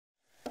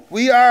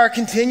We are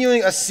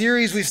continuing a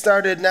series we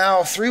started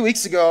now 3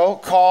 weeks ago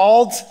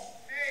called, 4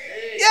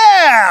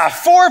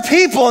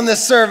 people in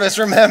this service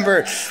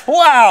remembered.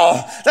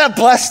 Wow, that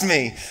blessed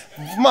me.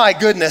 My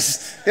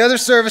goodness. The other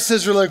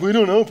services were like, we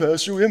don't know,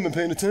 Pastor, we haven't been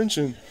paying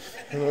attention.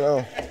 I don't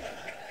know.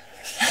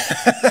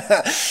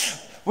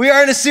 We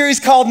are in a series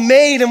called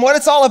Made, and what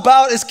it's all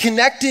about is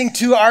connecting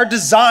to our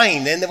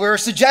design. And we're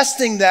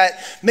suggesting that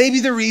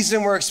maybe the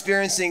reason we're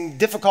experiencing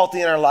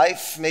difficulty in our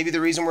life, maybe the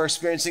reason we're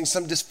experiencing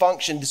some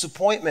dysfunction,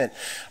 disappointment,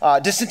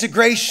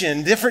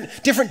 disintegration,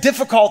 different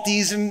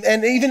difficulties,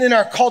 and even in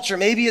our culture,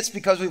 maybe it's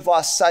because we've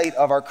lost sight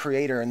of our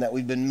Creator and that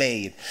we've been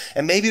made.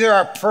 And maybe there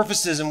are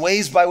purposes and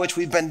ways by which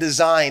we've been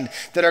designed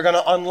that are going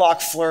to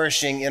unlock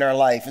flourishing in our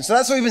life. And so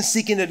that's what we've been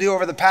seeking to do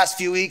over the past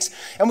few weeks.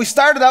 And we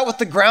started out with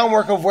the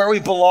groundwork of where we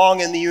belong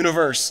in the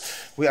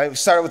universe. I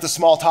started with a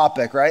small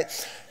topic, right?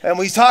 And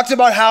we talked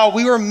about how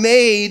we were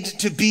made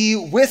to be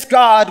with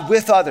God,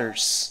 with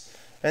others.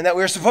 And that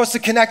we were supposed to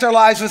connect our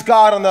lives with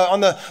God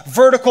on the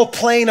vertical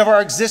plane of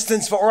our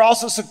existence, but we're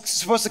also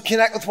supposed to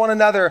connect with one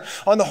another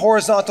on the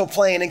horizontal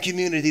plane in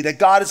community, that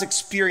God is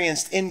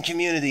experienced in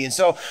community. And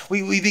so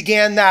we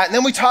began that. And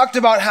then we talked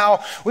about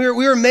how we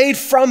were made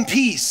from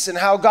peace and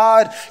how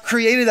God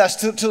created us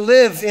to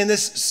live in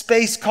this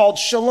space called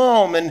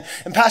shalom. And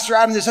Pastor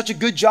Adam did such a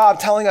good job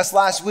telling us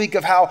last week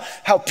of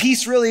how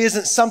peace really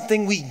isn't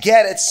something we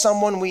get, it's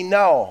someone we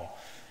know.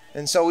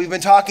 And so we've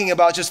been talking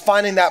about just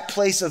finding that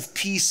place of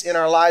peace in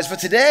our lives. But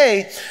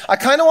today, I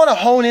kind of want to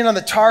hone in on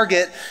the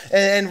target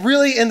and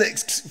really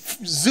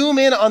zoom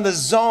in on the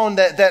zone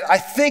that I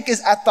think is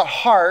at the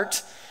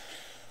heart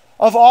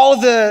of all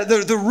of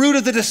the root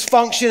of the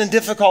dysfunction and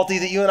difficulty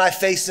that you and I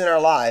face in our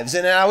lives.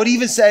 And I would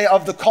even say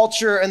of the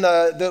culture and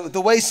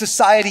the way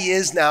society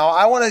is now,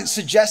 I want to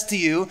suggest to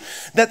you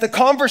that the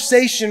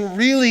conversation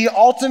really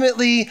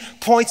ultimately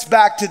points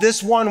back to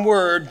this one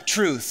word,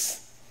 truth.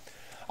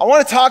 I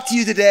want to talk to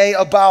you today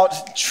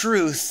about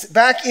truth.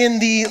 Back in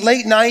the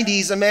late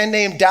 90s, a man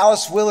named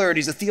Dallas Willard,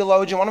 he's a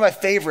theologian, one of my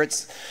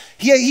favorites,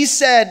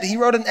 he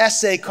wrote an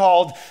essay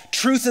called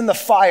Truth in the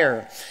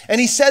Fire. And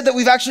he said that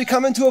we've actually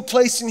come into a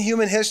place in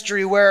human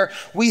history where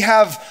we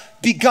have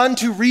begun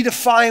to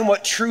redefine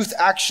what truth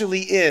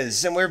actually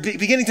is. And we're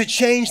beginning to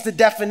change the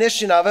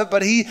definition of it,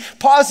 but he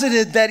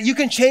posited that you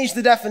can change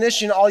the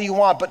definition all you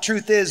want, but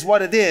truth is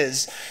what it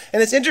is.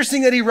 And it's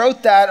interesting that he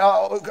wrote that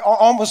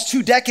almost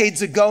 2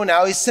 decades ago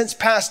now. He's since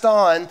passed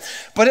on,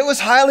 but it was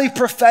highly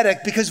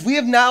prophetic because we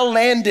have now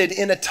landed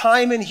in a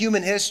time in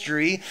human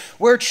history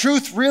where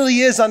truth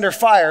really is under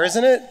fire,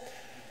 isn't it?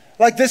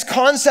 Like this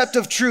concept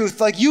of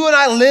truth, like you and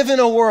I live in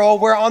a world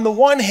where on the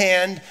one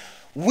hand,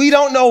 we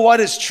don't know what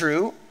is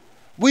true.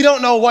 We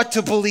don't know what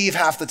to believe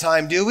half the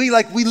time, do we?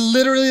 Like we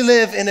literally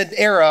live in an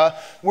era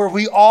where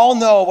we all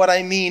know what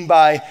I mean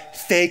by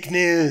fake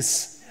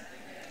news,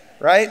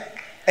 right?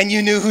 And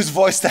you knew whose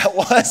voice that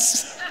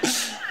was.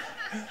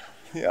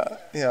 Yeah.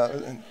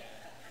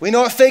 We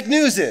know what fake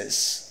news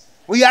is.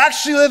 We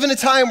actually live in a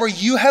time where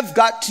you have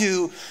got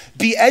to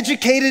be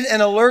educated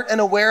and alert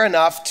and aware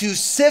enough to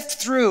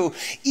sift through,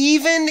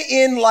 even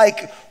in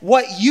like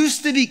what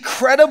used to be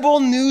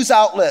credible news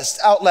outlets,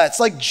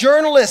 like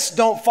journalists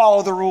don't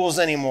follow the rules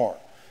anymore.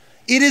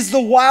 It is the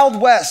Wild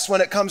West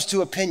when it comes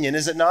to opinion,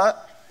 is it not?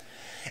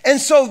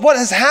 And so what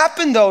has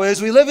happened though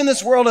is we live in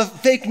this world of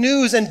fake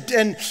news and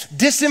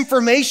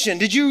disinformation.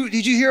 Did you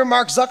hear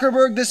Mark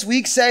Zuckerberg this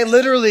week say,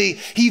 literally,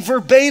 he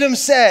verbatim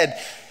said,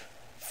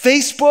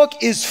 Facebook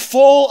is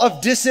full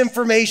of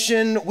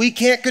disinformation. We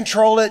can't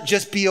control it.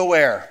 Just be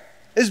aware.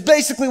 Is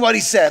basically what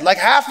he said. Like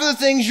half of the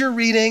things you're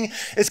reading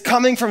is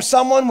coming from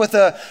someone with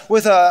an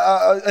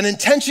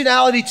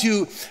intentionality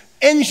to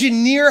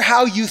engineer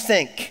how you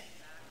think.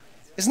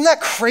 Isn't that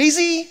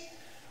crazy?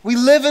 We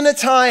live in a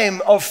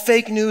time of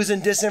fake news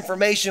and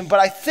disinformation, but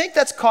I think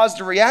that's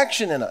caused a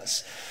reaction in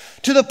us.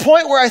 To the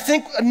point where I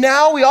think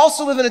now we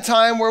also live in a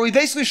time where we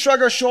basically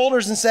shrug our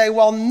shoulders and say,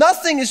 well,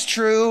 nothing is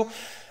true.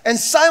 And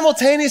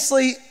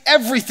simultaneously,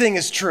 everything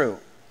is true.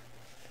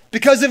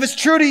 Because if it's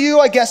true to you,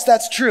 I guess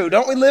that's true.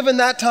 Don't we live in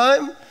that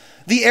time?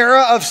 The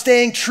era of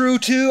staying true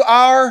to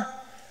our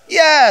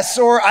yes,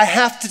 or I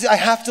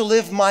have to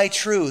live my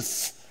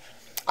truth.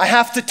 I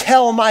have to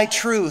tell my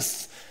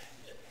truth.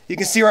 You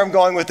can see where I'm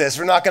going with this.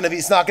 It's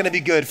not going to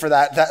be good for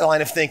that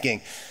line of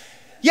thinking.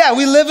 Yeah,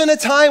 we live in a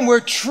time where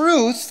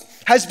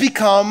truth has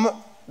become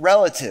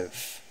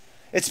relative.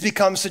 It's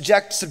become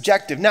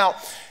subjective. Now,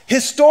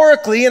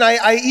 historically, and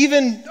I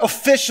even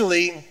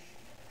officially,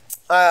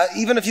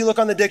 even if you look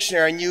on the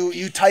dictionary and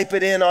you type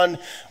it in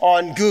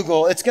on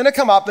Google, it's going to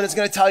come up and it's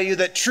going to tell you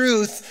that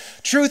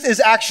truth is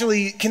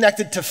actually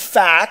connected to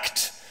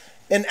fact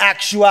and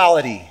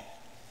actuality.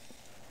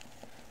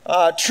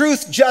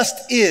 Truth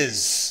just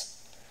is.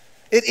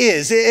 It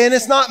is, and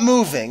it's not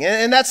moving.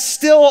 And that's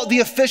still the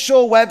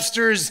official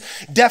Webster's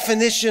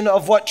definition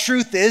of what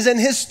truth is. And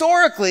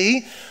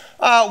historically,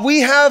 we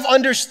have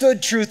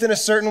understood truth in a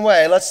certain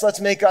way. Let's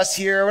make us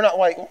here. We're not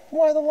like,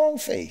 why the long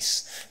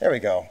face? There we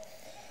go.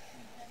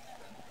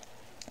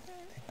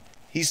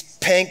 He's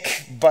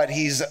pink, but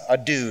he's a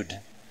dude.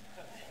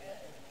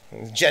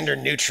 Gender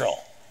neutral.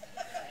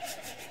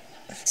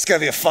 It's going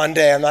to be a fun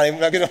day. I'm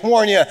not going to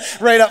warn you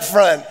right up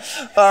front.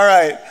 All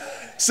right.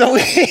 So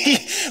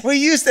we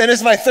used, and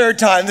it's my third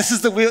time. This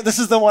is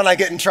the one I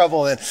get in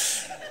trouble in.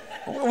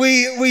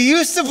 We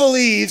used to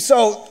believe,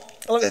 so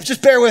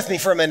just bear with me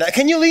for a minute.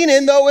 Can you lean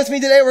in though with me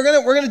today? We're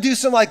gonna do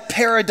some like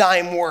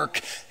paradigm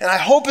work, and I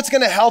hope it's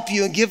gonna help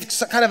you and give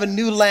some kind of a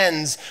new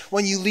lens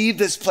when you leave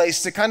this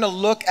place to kind of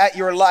look at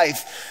your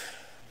life.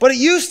 But it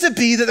used to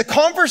be that the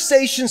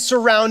conversation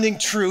surrounding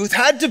truth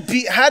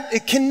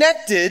it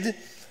connected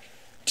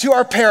to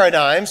our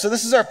paradigm. So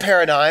this is our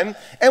paradigm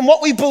and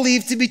what we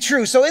believe to be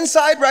true. So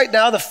inside right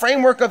now, the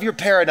framework of your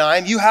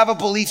paradigm, you have a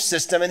belief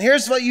system. And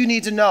here's what you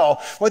need to know.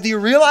 Whether you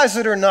realize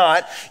it or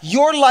not,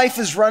 your life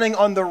is running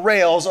on the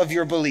rails of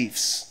your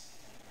beliefs.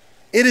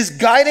 It is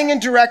guiding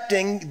and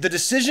directing the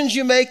decisions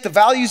you make, the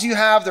values you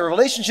have, the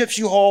relationships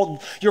you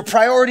hold, your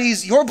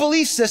priorities. Your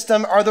belief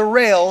system are the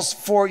rails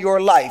for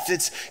your life.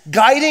 It's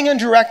guiding and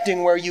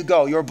directing where you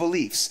go, your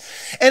beliefs.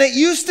 And it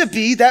used to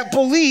be that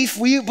belief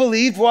we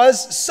believed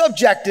was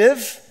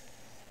subjective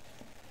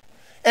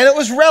and it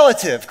was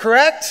relative,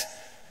 correct?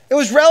 It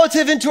was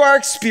relative into our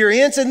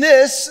experience, and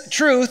this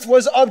truth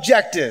was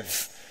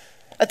objective.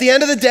 At the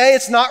end of the day,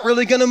 it's not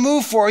really going to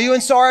move for you.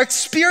 And so our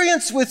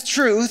experience with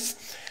truth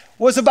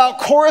was about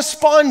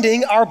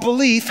corresponding our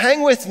belief,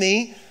 hang with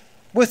me,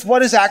 with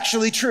what is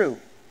actually true.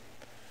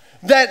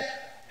 That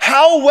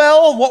how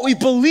well what we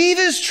believe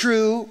is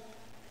true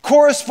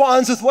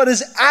corresponds with what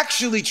is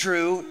actually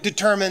true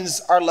determines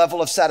our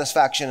level of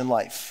satisfaction in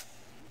life.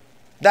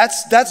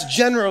 That's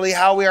generally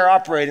how we are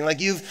operating. Like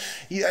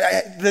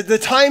the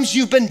times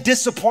you've been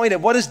disappointed.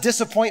 What is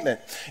disappointment?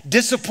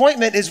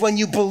 Disappointment is when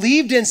you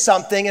believed in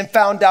something and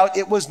found out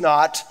it was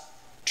not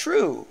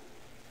true.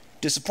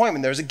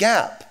 Disappointment, there's a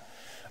gap.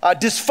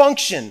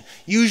 Dysfunction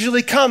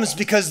usually comes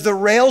because the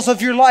rails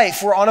of your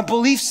life were on a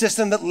belief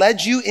system that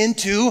led you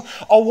into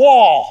a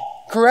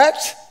wall,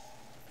 correct?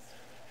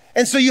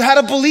 And so you had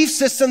a belief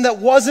system that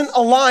wasn't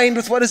aligned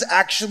with what is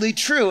actually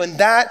true. And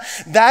that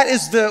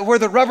is where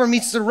the rubber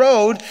meets the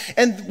road.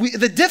 And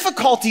the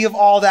difficulty of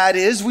all that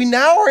is we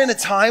now are in a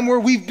time where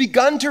we've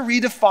begun to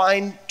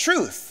redefine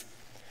truth.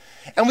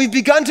 And we've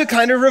begun to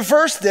kind of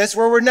reverse this,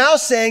 where we're now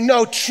saying,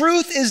 no,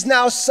 truth is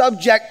now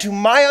subject to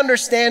my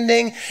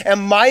understanding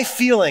and my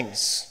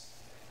feelings.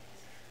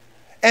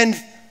 And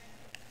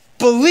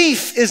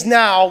belief is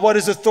now what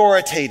is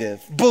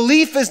authoritative.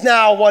 Belief is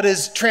now what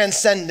is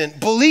transcendent.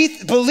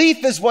 Belief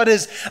is what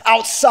is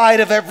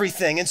outside of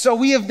everything. And so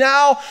we have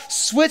now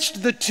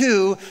switched the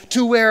two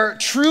to where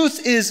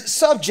truth is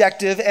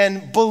subjective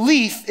and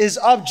belief is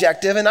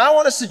objective. And I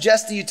want to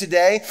suggest to you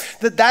today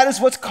that that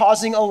is what's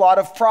causing a lot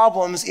of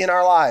problems in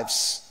our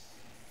lives.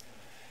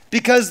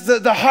 Because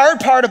the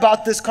hard part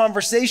about this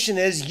conversation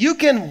is you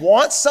can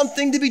want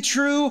something to be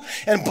true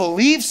and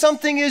believe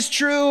something is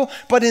true,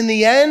 but in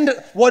the end,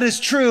 what is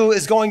true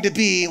is going to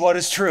be what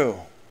is true.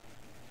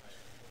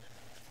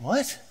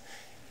 What?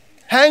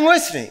 Hang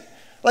with me.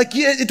 Like,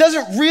 it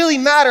doesn't really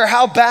matter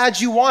how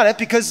bad you want it,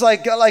 because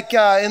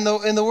in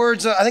the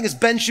words, I think it's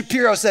Ben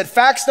Shapiro said,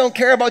 facts don't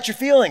care about your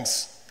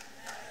feelings.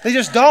 They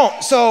just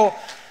don't. So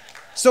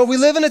we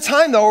live in a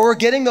time, though, where we're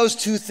getting those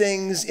two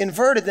things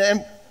inverted.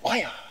 And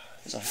boy,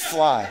 there's a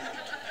fly.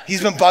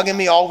 He's been bugging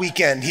me all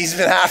weekend. He's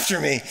been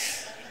after me.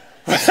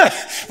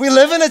 We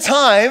live in a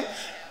time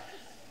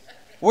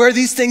where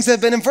these things have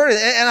been inverted.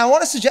 And I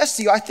want to suggest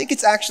to you, I think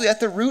it's actually at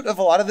the root of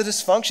a lot of the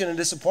dysfunction and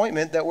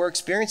disappointment that we're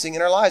experiencing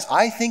in our lives.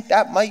 I think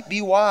that might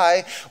be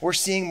why we're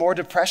seeing more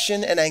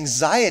depression and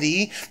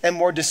anxiety and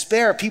more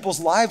despair. People's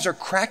lives are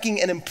cracking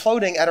and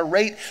imploding at a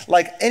rate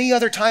like any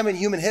other time in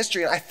human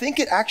history. And I think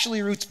it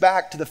actually roots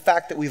back to the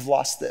fact that we've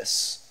lost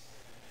this.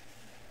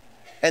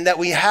 And that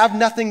we have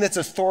nothing that's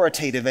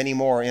authoritative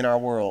anymore in our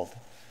world.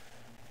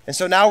 And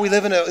so now we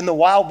live in the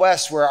Wild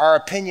West where our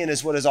opinion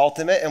is what is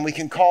ultimate, and we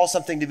can call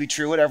something to be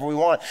true whatever we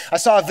want. I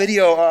saw a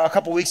video a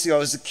couple weeks ago. It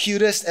was the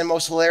cutest and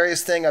most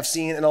hilarious thing I've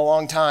seen in a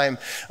long time.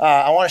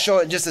 I want to show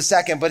it in just a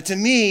second. But to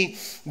me,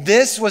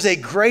 this was a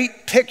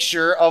great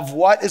picture of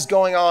what is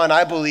going on,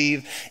 I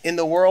believe, in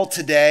the world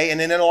today and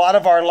in a lot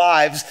of our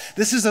lives.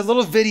 This is a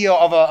little video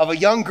of a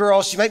young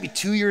girl. She might be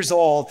 2 years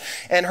old.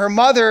 And her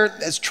mother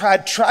has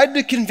tried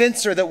to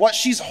convince her that what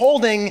she's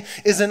holding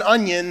is an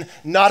onion,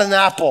 not an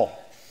apple.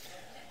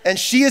 And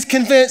she is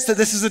convinced that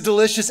this is a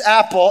delicious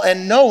apple,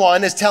 and no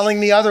one is telling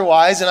me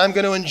otherwise, and I'm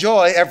going to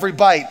enjoy every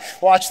bite.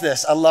 Watch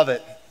this. I love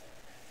it.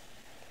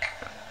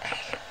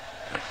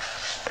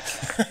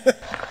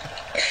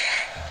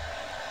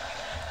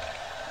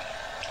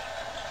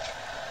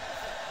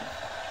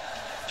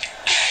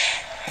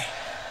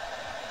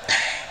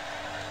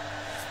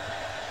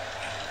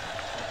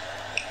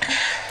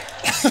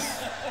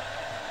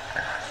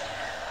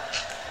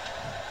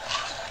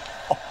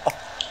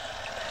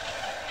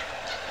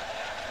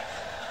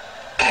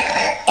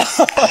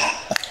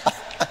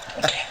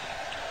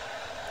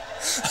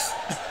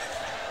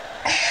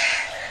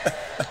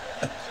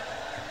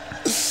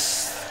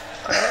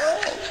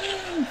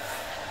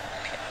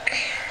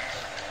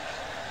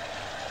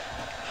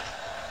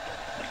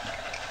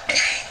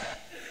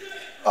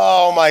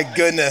 Oh my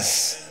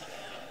goodness.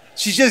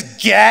 She's just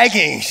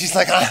gagging. She's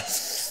like,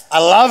 I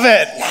love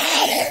it.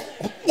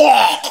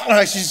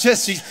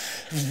 She's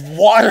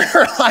watering,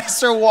 her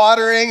eyes are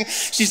watering.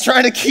 She's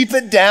trying to keep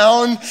it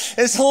down.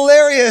 It's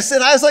hilarious.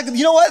 And I was like,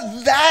 you know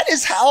what? That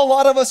is how a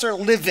lot of us are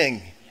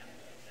living.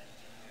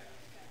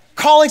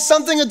 Calling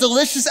something a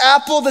delicious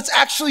apple that's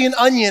actually an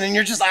onion, and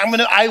you're just,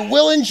 I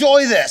will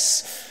enjoy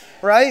this,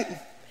 right?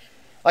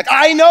 Like,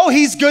 I know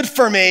he's good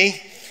for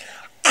me.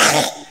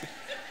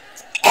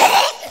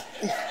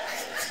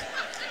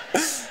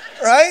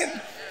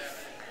 Right?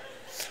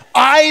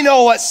 I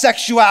know what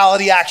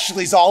sexuality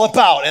actually is all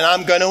about, and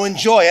I'm going to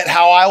enjoy it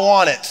how I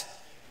want it.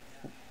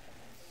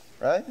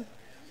 Right?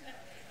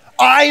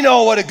 I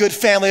know what a good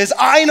family is.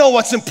 I know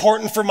what's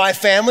important for my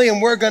family,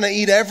 and we're going to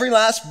eat every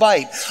last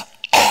bite.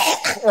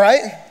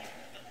 Right?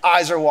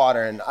 Eyes are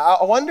watering.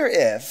 I wonder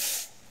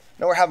if,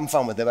 no, we're having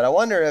fun with it, but I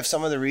wonder if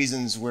some of the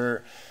reasons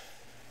we're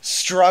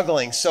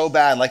struggling so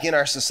bad, like in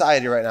our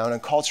society right now and in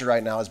culture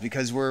right now, is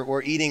because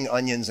we're eating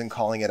onions and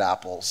calling it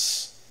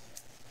apples.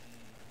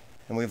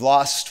 And we've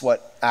lost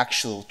what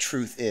actual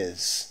truth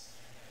is.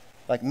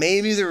 Like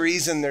maybe the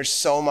reason there's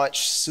so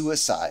much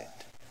suicide,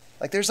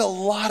 like there's a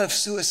lot of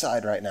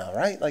suicide right now,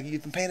 right? Like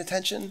you've been paying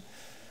attention?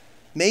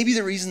 Maybe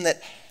the reason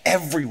that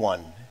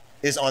everyone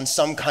is on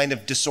some kind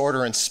of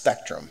disorder and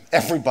spectrum,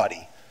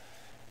 everybody.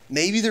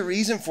 Maybe the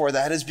reason for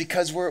that is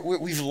because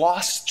we've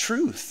lost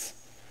truth.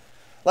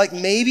 Like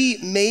maybe,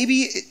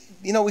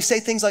 we say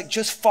things like,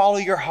 just follow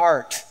your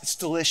heart. It's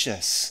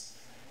delicious.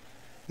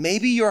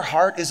 Maybe your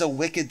heart is a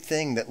wicked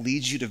thing that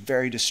leads you to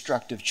very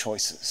destructive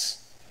choices.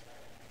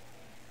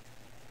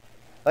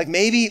 Like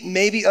maybe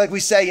like we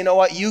say, you know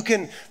what,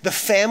 the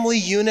family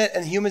unit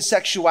and human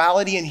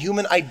sexuality and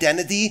human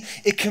identity,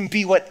 it can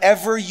be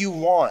whatever you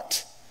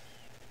want.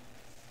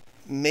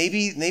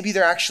 Maybe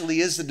there actually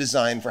is a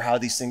design for how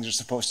these things are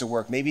supposed to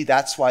work. Maybe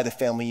that's why the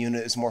family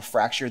unit is more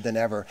fractured than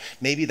ever.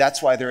 Maybe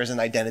that's why there is an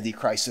identity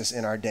crisis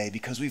in our day,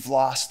 because we've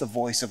lost the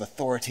voice of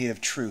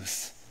authoritative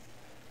truth.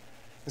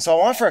 And so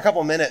I want for a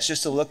couple minutes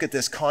just to look at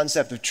this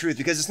concept of truth,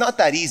 because it's not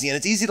that easy, and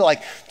it's easy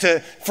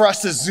for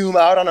us to zoom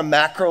out on a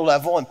macro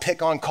level and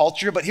pick on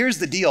culture. But here's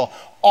the deal: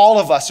 all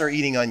of us are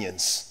eating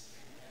onions.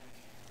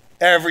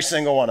 Every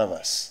single one of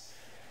us.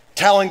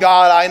 Telling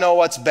God, I know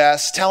what's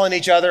best. Telling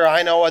each other,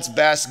 I know what's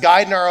best.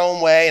 Guiding our own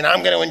way, and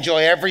I'm going to enjoy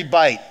every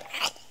bite.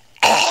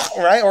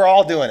 Right? We're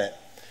all doing it.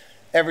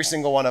 Every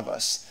single one of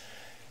us.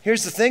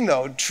 Here's the thing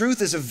though,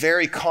 truth is a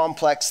very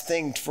complex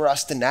thing for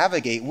us to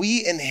navigate.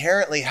 We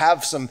inherently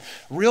have some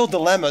real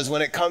dilemmas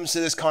when it comes to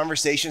this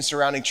conversation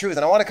surrounding truth.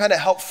 And I want to kind of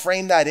help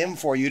frame that in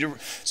for you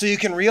so you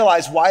can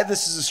realize why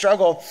this is a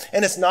struggle.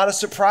 And it's not a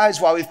surprise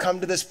why we've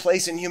come to this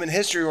place in human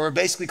history where we're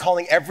basically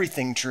calling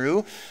everything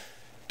true,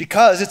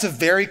 because it's a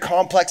very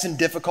complex and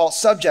difficult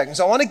subject. And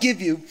so I want to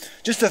give you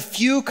just a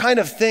few kind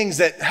of things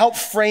that help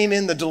frame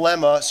in the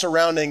dilemma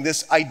surrounding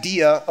this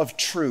idea of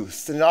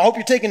truth. And I hope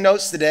you're taking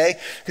notes today,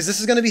 because this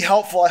is going to be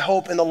helpful, I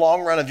hope, in the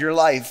long run of your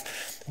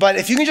life. But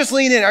if you can just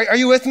lean in, are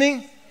you with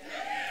me?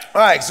 All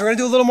right, so we're going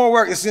to do a little more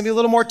work. This is going to be a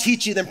little more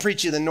teachy than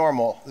preachy than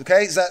normal,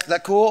 okay? Is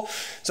that cool?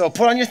 So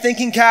put on your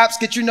thinking caps,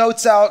 get your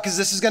notes out, because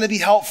this is going to be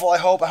helpful, I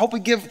hope. I hope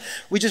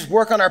we just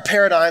work on our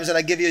paradigms, and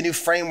I give you a new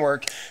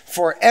framework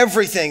for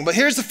everything. But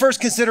here's the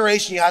first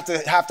consideration you have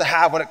to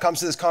have when it comes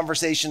to this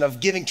conversation of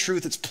giving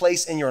truth its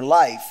place in your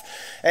life.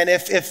 And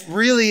if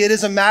really it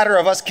is a matter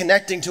of us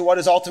connecting to what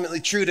is ultimately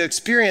true to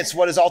experience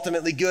what is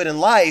ultimately good in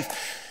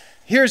life,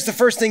 here's the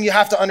first thing you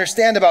have to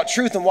understand about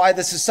truth and why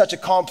this is such a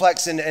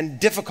complex and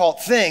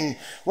difficult thing.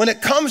 When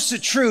it comes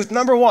to truth,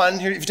 number one,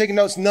 here if you're taking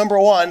notes, number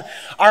one,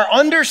 our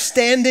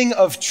understanding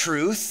of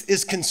truth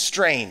is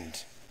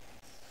constrained.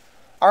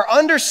 Our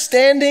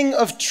understanding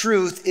of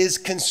truth is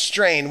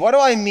constrained. What do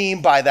I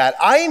mean by that?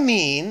 I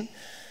mean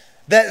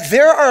that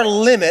there are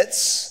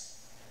limits,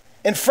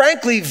 and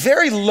frankly,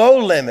 very low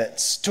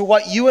limits to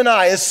what you and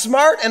I, as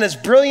smart and as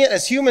brilliant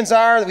as humans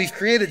are, that we've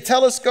created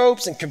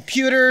telescopes and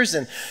computers,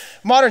 and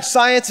modern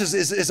science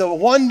is a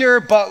wonder,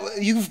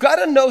 but you've got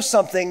to know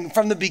something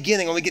from the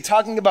beginning when we get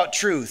talking about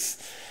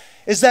truth,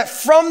 is that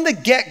from the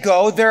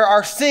get-go, there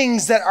are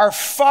things that are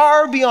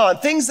far beyond,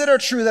 things that are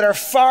true that are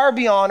far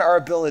beyond our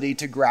ability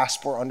to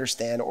grasp or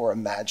understand or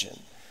imagine.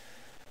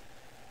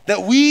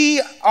 That we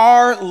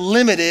are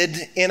limited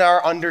in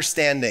our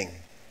understanding.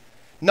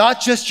 Not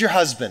just your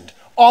husband.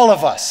 All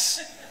of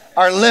us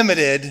are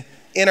limited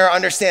in our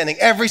understanding.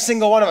 Every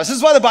single one of us. This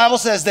is why the Bible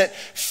says that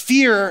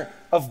fear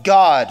of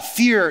God,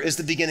 fear is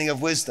the beginning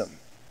of wisdom.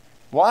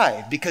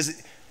 Why?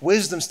 Because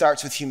wisdom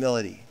starts with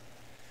humility.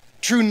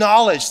 True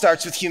knowledge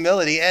starts with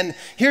humility. And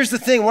here's the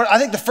thing. I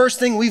think the first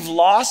thing we've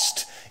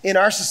lost in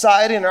our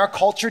society, in our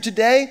culture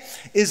today,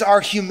 is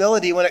our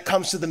humility when it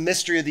comes to the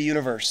mystery of the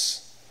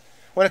universe.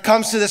 When it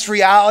comes to this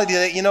reality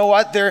that, you know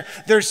what,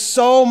 there's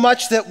so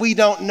much that we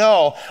don't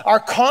know.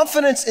 Our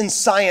confidence in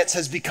science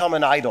has become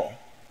an idol.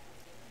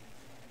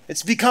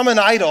 It's become an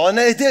idol, and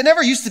it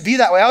never used to be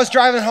that way. I was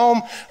driving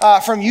home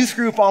from youth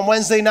group on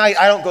Wednesday night.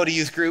 I don't go to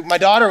youth group. My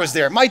daughter was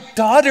there. My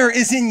daughter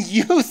is in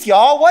youth,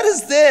 y'all. What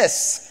is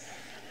this?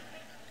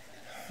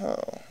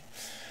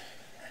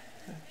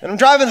 And I'm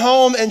driving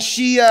home, and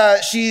she's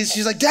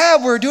like,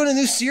 Dad, we're doing a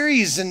new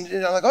series. And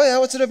I'm like, oh yeah,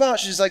 what's it about?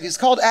 She's like, it's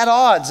called At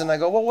Odds. And I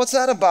go, well, what's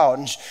that about?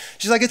 And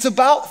she's like, it's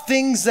about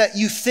things that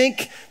you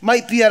think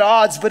might be at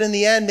odds, but in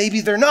the end, maybe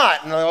they're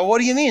not. And I go, what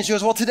do you mean? She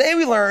goes, well, today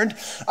we learned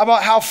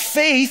about how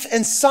faith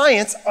and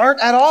science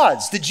aren't at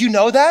odds. Did you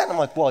know that? And I'm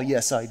like, well,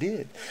 yes, I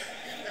did.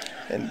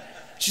 And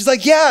she's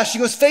like, yeah. She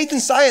goes, faith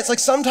and science. Like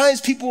sometimes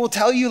people will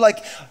tell you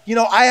like,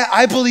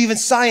 I believe in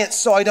science,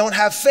 so I don't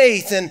have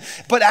faith.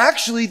 But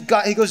actually,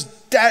 she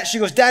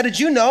goes, Dad, did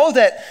you know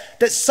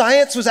that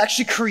science was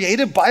actually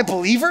created by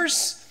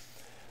believers?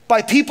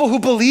 By people who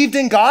believed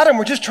in God and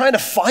were just trying to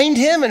find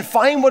him and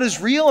find what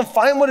is real and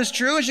find what is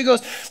true? And she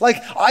goes, like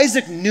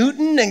Isaac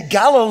Newton and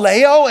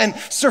Galileo and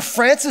Sir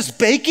Francis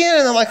Bacon.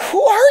 And I'm like,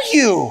 who are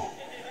you?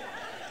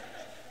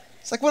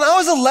 It's like when I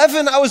was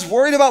 11, I was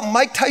worried about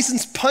Mike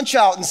Tyson's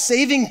Punch-Out and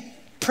saving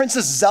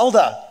Princess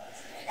Zelda.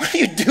 What are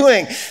you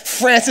doing,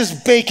 Francis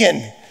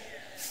Bacon?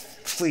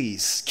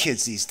 Please,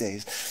 kids these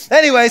days.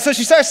 Anyway, so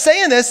she starts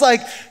saying this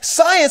like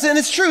science, and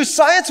it's true,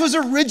 science was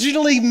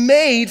originally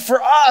made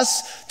for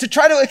us to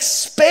try to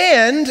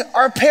expand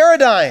our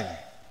paradigm,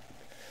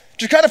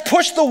 to kind of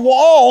push the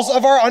walls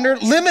of our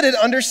limited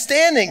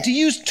understanding, to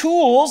use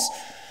tools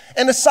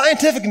and a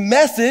scientific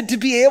method to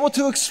be able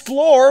to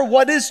explore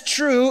what is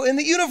true in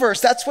the universe.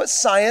 That's what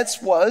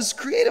science was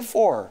created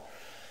for.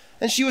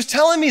 And she was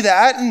telling me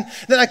that, and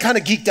then I kind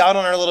of geeked out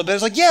on her a little bit. I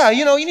was like, yeah,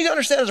 you need to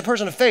understand as a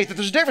person of faith that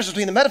there's a difference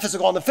between the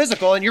metaphysical and the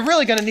physical, and you're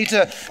really going to need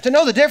to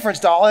know the difference,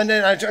 doll. And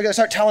then I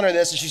start telling her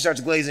this, and she starts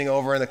glazing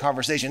over, and the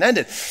conversation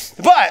ended.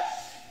 But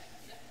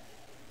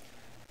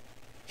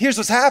here's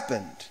what's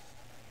happened.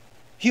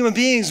 Human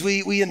beings,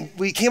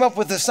 we came up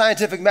with the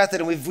scientific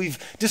method, and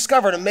we've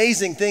discovered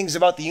amazing things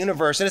about the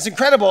universe. And it's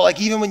incredible,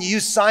 like even when you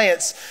use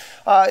science,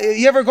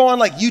 you ever go on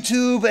like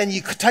YouTube and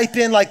you type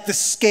in like the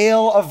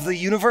scale of the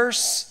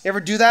universe? You ever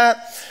do that?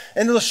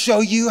 And it'll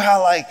show you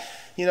how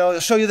it'll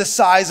show you the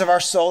size of our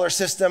solar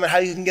system and how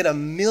you can get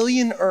 1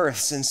 million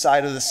Earths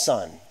inside of the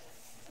sun.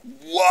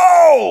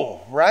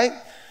 Whoa, right?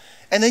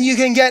 And then you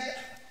can get,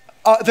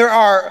 there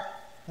are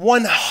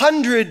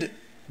 100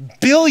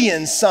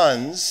 billion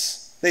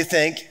suns, they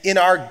think, in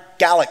our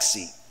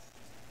galaxy.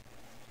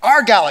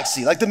 Our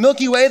galaxy, like the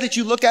Milky Way that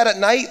you look at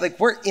night, like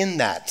we're in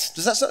that.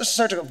 Does that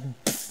start to go,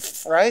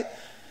 right?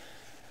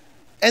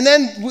 And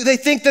then they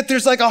think that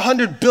there's like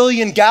 100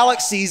 billion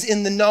galaxies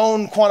in the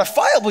known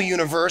quantifiable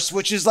universe,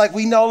 which is like,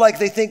 we know like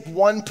they think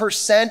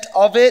 1%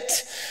 of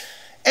it.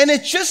 And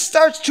it just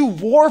starts to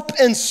warp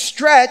and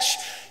stretch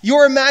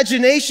your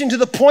imagination to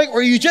the point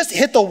where you just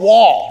hit the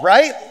wall,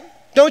 right?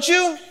 Don't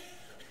you?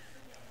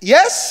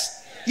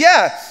 Yes?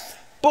 Yeah.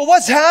 But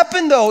what's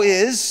happened though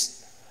is,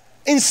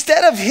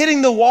 instead of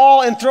hitting the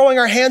wall and throwing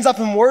our hands up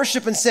in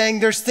worship and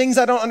saying, there's things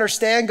I don't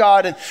understand,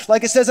 God, and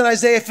like it says in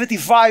Isaiah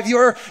 55,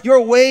 your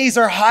ways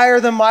are higher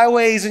than my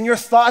ways, and your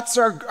thoughts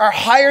are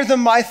higher than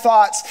my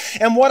thoughts,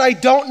 and what I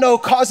don't know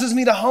causes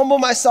me to humble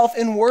myself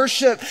in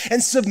worship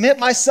and submit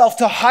myself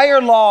to higher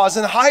laws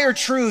and higher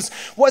truths.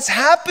 What's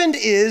happened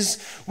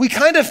is we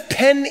kind of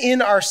pen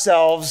in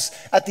ourselves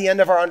at the end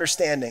of our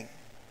understanding.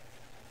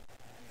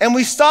 And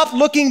we stop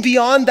looking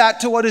beyond that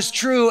to what is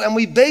true, and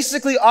we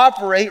basically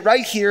operate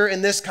right here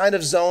in this kind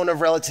of zone of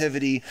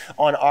relativity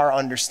on our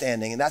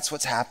understanding. And that's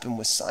what's happened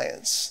with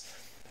science.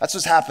 That's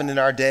what's happened in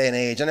our day and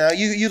age. And now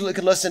you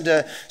can listen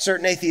to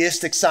certain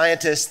atheistic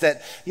scientists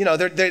that,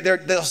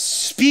 they'll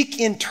speak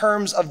in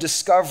terms of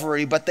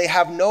discovery, but they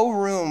have no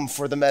room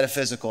for the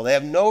metaphysical. They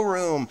have no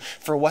room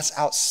for what's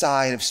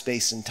outside of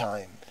space and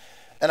time.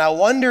 And I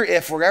wonder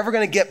if we're ever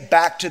going to get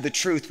back to the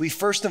truth, we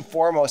first and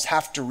foremost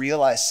have to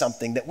realize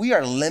something, that we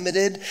are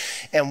limited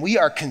and we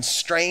are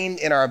constrained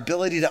in our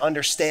ability to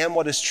understand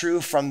what is true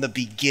from the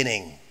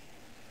beginning.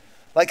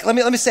 Like, let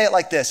me say it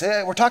like this.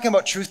 We're talking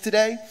about truth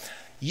today.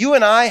 You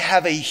and I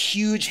have a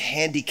huge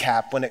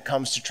handicap when it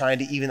comes to trying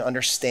to even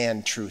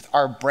understand truth.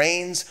 Our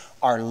brains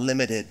are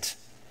limited.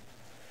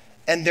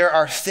 And there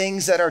are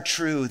things that are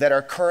true, that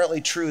are currently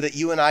true, that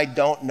you and I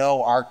don't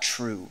know are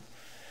true.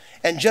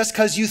 And just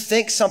because you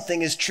think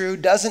something is true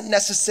doesn't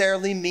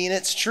necessarily mean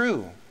it's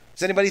true.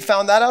 Has anybody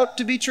found that out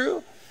to be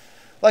true?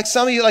 Like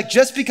some of you, like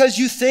just because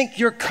you think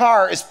your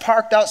car is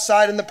parked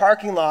outside in the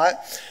parking lot,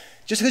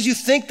 just because you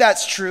think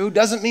that's true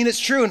doesn't mean it's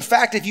true. In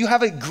fact, if you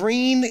have a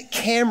green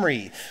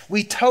Camry,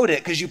 we towed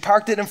it because you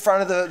parked it in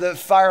front of the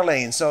fire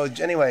lane. So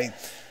anyway,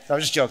 I'm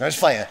just joking, I'm just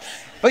playing.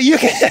 But you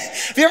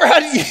ever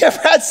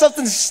had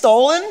something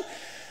stolen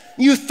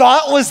you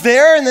thought was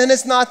there and then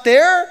it's not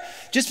there?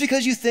 Just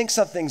because you think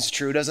something's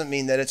true doesn't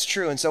mean that it's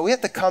true. And so we have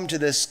to come to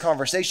this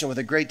conversation with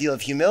a great deal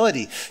of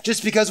humility.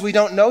 Just because we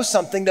don't know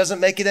something doesn't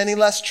make it any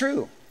less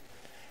true.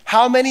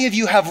 How many of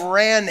you have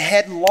ran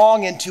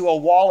headlong into a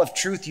wall of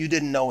truth you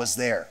didn't know was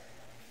there?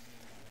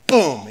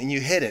 Boom, and you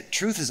hit it.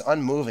 Truth is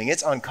unmoving.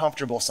 It's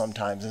uncomfortable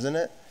sometimes, isn't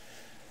it?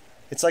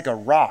 It's like a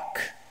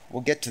rock.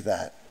 We'll get to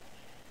that.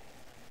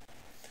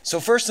 So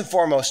first and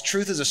foremost,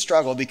 truth is a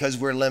struggle because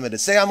we're limited.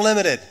 Say, I'm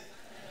limited.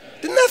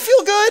 Didn't that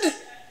feel good?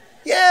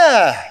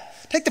 Yeah.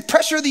 Take the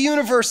pressure of the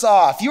universe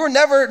off. You were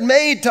never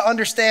made to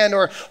understand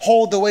or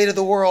hold the weight of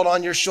the world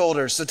on your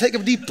shoulders. So take a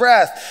deep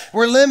breath.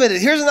 We're limited.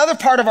 Here's another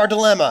part of our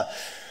dilemma.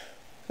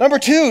 Number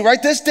 2,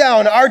 write this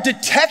down. Our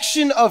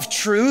detection of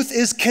truth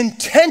is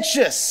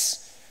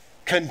contentious.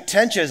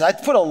 Contentious. I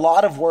put a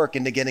lot of work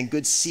into getting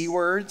good C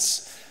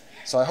words,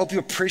 so I hope you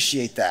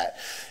appreciate that.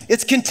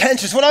 It's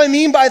contentious. What do I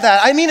mean by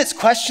that? I mean it's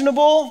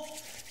questionable.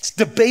 It's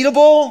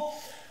debatable.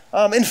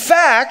 In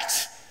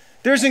fact,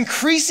 there's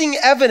increasing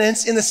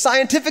evidence in the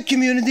scientific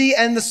community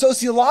and the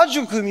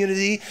sociological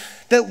community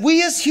that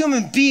we as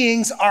human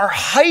beings are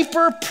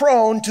hyper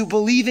prone to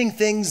believing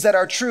things that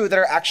are true that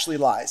are actually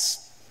lies.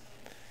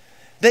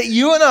 That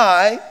you and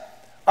I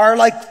are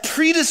like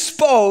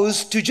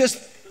predisposed to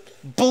just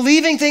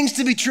believing things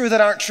to be true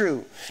that aren't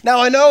true. Now,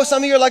 I know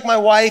some of you are like my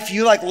wife,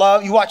 you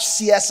watch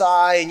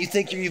CSI and you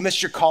think you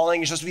missed your calling,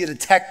 you're supposed to be a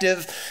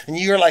detective and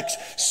you're like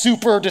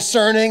super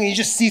discerning and you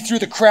just see through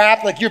the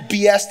crap, like your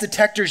BS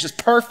detector is just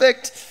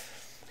perfect.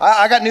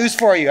 I got news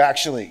for you,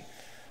 actually.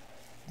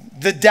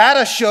 The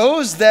data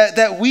shows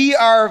that we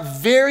are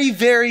very,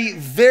 very,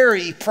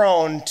 very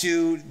prone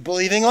to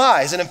believing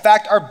lies. And in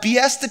fact, our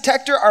BS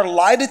detector, our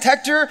lie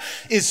detector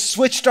is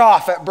switched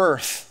off at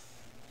birth.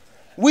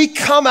 We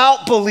come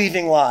out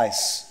believing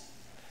lies.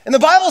 And the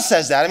Bible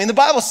says that. The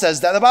Bible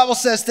says that. The Bible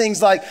says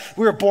things like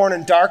we were born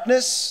in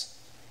darkness.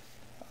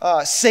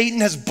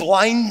 Satan has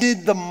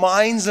blinded the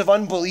minds of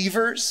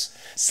unbelievers,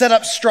 set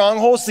up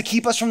strongholds to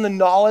keep us from the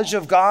knowledge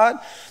of God.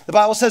 The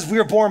Bible says we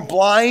are born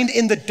blind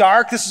in the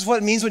dark. This is what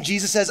it means when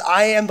Jesus says,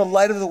 I am the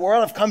light of the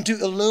world. I've come to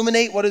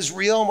illuminate what is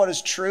real and what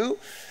is true.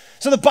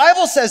 So the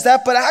Bible says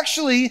that, but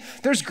actually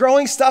there's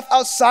growing stuff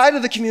outside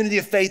of the community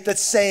of faith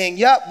that's saying,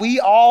 yep,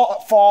 we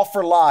all fall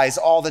for lies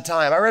all the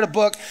time. I read a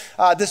book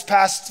this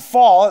past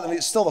fall,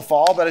 it's still the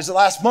fall, but it was the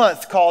last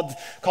month, called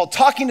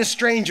Talking to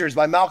Strangers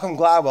by Malcolm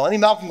Gladwell. Any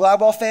Malcolm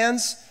Gladwell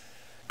fans?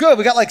 Good,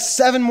 we got like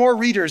 7 more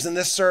readers in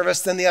this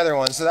service than the other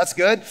one, so that's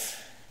good.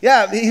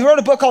 Yeah, he wrote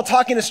a book called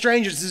Talking to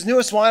Strangers, his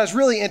newest one. It's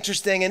really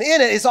interesting, and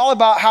in it, it's all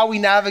about how we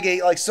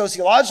navigate like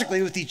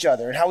sociologically with each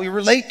other and how we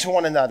relate to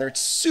one another. It's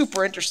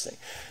super interesting.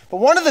 But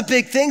one of the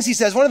big things, he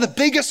says, one of the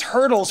biggest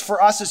hurdles for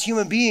us as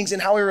human beings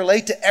and how we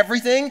relate to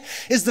everything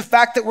is the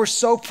fact that we're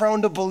so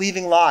prone to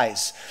believing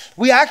lies.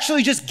 We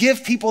actually just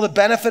give people the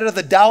benefit of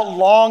the doubt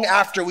long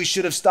after we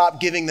should have stopped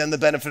giving them the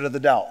benefit of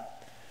the doubt.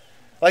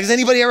 Like, has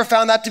anybody ever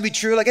found that to be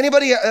true? Like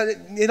anybody,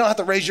 you don't have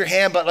to raise your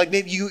hand, but like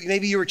maybe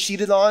you were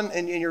cheated on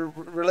in your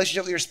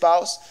relationship with your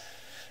spouse.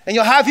 And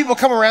you'll have people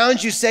come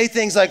around you say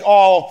things like,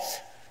 oh,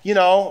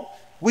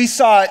 we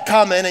saw it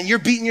coming, and you're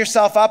beating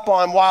yourself up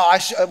on,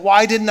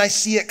 why didn't I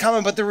see it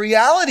coming? But the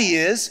reality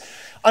is,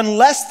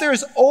 unless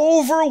there's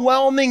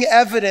overwhelming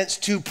evidence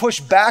to push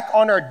back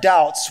on our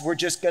doubts, we're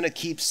just going to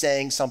keep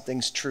saying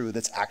something's true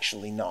that's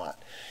actually not.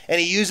 And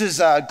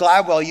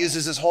Gladwell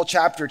uses this whole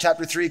chapter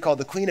 3, called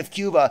The Queen of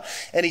Cuba,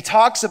 and he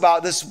talks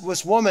about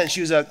this woman. She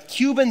was a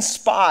Cuban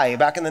spy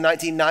back in the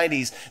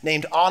 1990s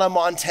named Ana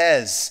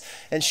Montez,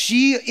 and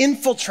she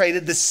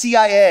infiltrated the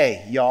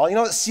CIA, y'all. You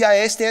know what the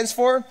CIA stands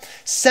for?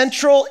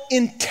 Central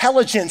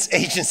Intelligence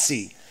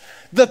Agency.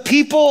 The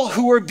people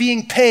who were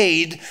being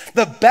paid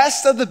the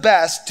best of the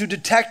best to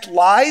detect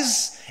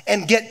lies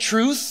and get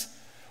truth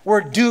were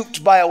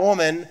duped by a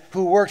woman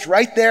who worked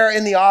right there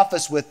in the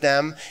office with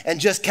them and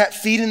just kept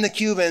feeding the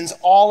Cubans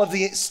all of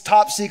the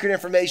top secret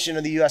information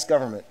of the US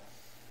government.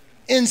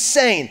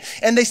 Insane.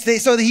 And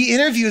so he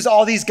interviews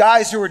all these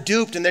guys who were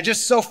duped, and they're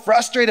just so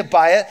frustrated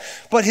by it.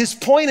 But his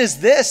point is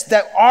this,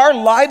 that our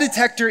lie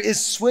detector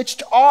is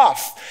switched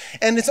off.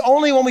 And it's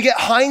only when we get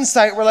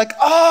hindsight, we're like,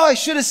 oh, I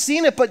should have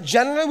seen it. But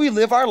generally we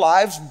live our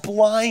lives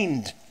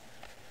blind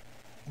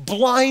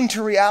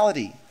to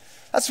reality.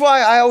 That's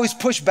why I always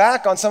push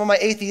back on some of my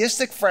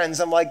atheistic friends.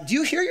 I'm like, do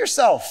you hear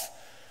yourself?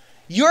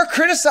 You're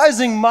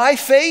criticizing my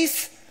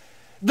faith?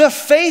 The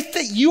faith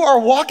that you are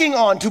walking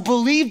on to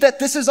believe that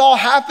this is all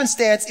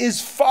happenstance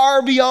is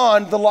far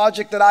beyond the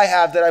logic that I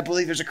have, that I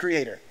believe there's a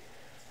creator.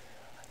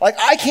 Like,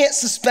 I can't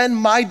suspend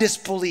my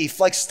disbelief.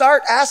 Like,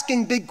 start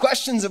asking big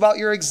questions about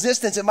your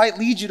existence. It might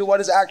lead you to what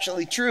is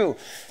actually true.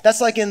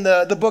 That's like in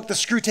the book, The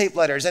Screwtape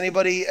Letters.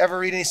 Anybody ever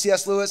read any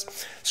C.S.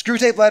 Lewis?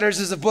 Screwtape Letters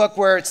is a book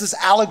where it's this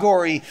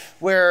allegory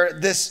where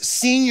this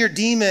senior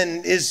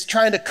demon is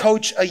trying to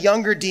coach a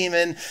younger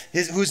demon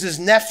who's his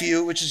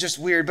nephew, which is just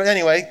weird. But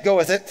anyway, go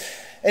with it.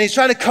 And he's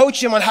trying to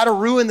coach him on how to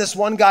ruin this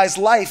one guy's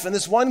life. And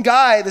this one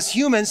guy, this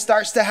human,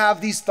 starts to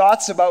have these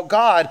thoughts about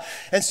God.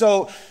 And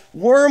so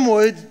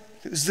Wormwood,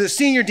 the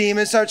senior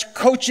demon, starts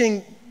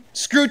coaching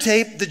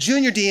Screwtape, the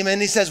junior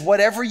demon. He says,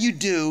 whatever you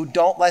do,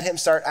 don't let him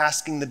start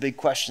asking the big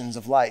questions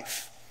of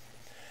life,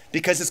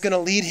 because it's going to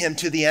lead him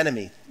to the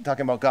enemy. I'm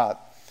talking about God.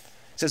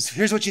 He says,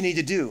 here's what you need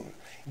to do.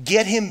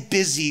 Get him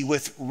busy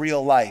with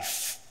real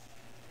life.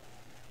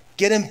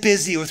 Get him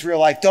busy with real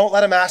life. Don't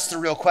let him ask the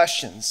real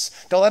questions.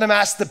 Don't let him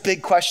ask the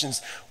big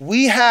questions.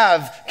 We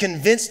have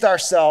convinced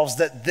ourselves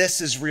that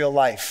this is real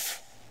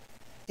life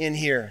in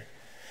here.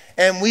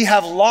 And we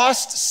have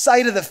lost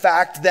sight of the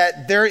fact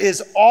that there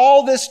is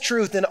all this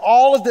truth and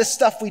all of this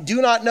stuff we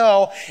do not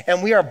know,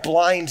 and we are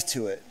blind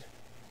to it.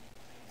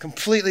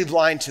 Completely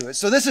blind to it.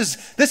 So this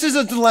is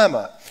a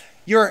dilemma.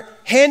 You're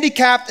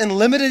handicapped and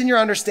limited in your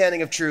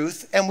understanding of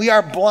truth, and we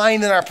are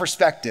blind in our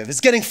perspective. It's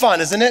getting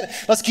fun, isn't it?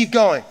 Let's keep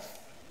going.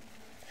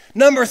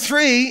 Number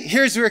 3,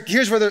 here's where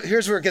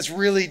it gets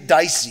really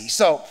dicey.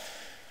 So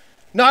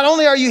not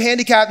only are you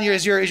handicapped and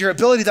is your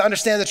ability to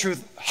understand the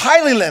truth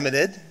highly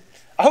limited,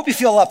 I hope you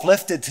feel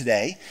uplifted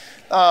today.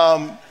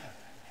 Not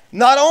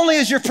only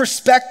is your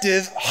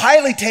perspective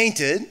highly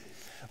tainted,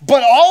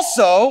 but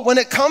also when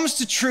it comes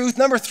to truth,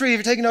 number 3, if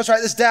you're taking notes,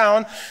 write this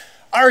down,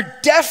 our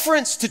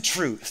deference to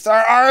truth,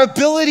 our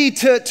ability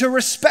to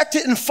respect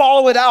it and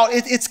follow it out,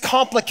 it's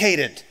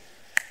complicated.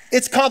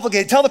 It's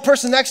complicated. Tell the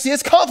person next to you,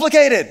 it's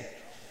complicated.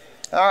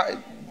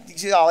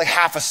 You're like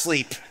half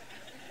asleep.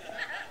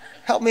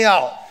 Help me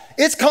out.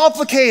 It's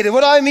complicated.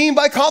 What do I mean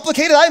by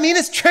complicated? I mean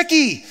it's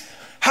tricky.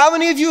 How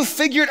many of you have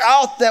figured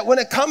out that when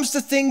it comes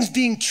to things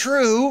being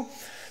true,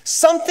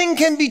 something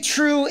can be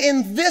true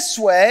in this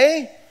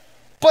way,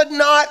 but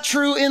not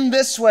true in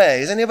this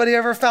way? Has anybody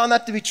ever found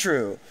that to be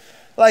true?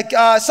 Like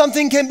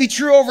something can be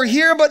true over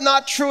here, but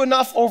not true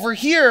enough over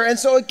here. And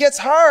so it gets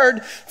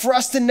hard for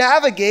us to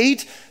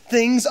navigate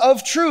things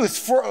of truth.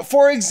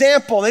 For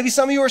example, maybe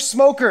some of you are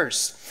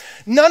smokers.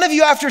 None of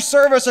you after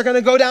service are going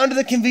to go down to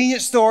the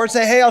convenience store and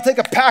say, hey, I'll take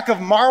a pack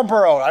of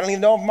Marlboro. I don't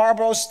even know if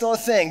Marlboro is still a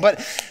thing, but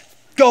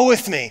go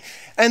with me.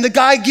 And the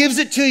guy gives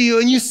it to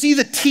you and you see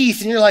the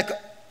teeth and you're like,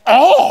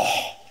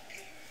 oh,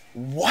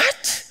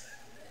 what?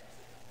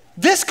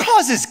 This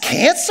causes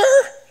cancer?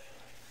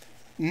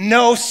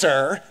 No,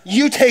 sir,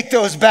 you take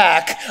those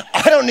back.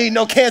 I don't need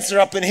no cancer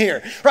up in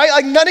here, right?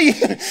 Like none of you,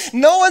 I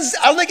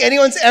don't think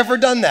anyone's ever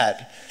done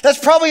that. That's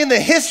probably in the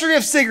history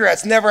of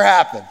cigarettes, never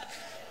happened.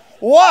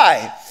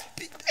 Why?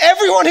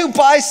 Everyone who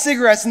buys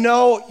cigarettes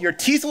know your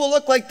teeth will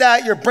look like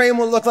that, your brain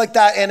will look like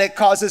that, and it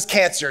causes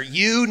cancer.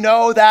 You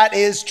know that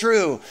is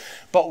true.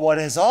 But what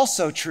is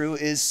also true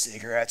is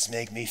cigarettes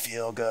make me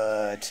feel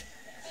good,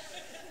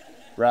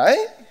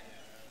 right?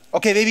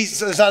 Okay, maybe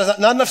so there's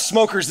not enough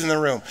smokers in the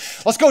room.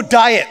 Let's go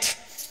diet.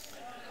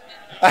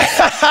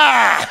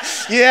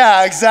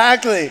 Yeah,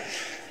 exactly.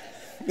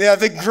 Yeah,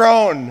 the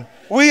groan.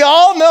 We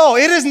all know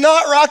it is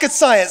not rocket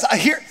science. I'm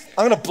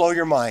going to blow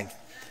your mind.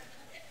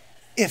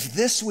 If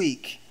this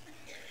week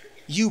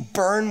you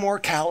burn more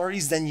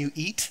calories than you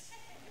eat,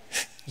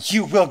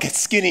 you will get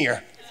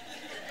skinnier.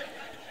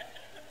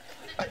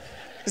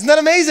 Isn't that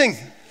amazing?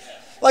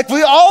 Like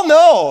we all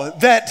know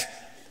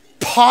that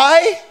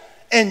pie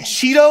and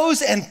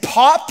Cheetos and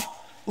pop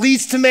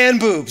leads to man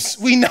boobs.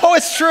 We know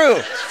it's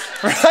true,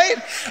 right?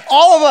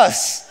 All of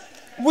us,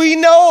 we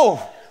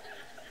know.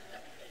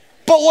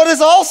 But what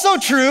is also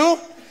true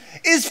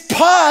is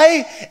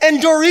pie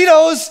and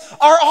Doritos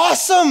are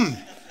awesome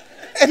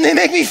and they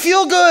make me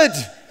feel good.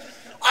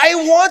 I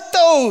want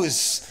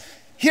those.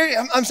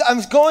 Here,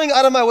 I'm going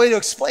out of my way to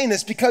explain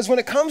this because when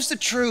it comes to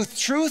truth,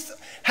 truth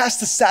has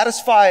to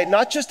satisfy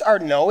not just our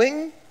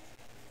knowing,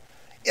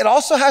 it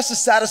also has to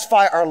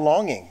satisfy our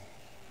longing.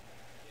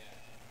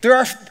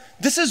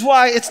 This is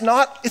why it's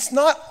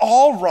not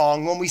all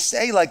wrong when we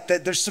say like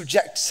that there's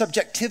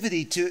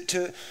subjectivity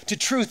to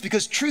truth,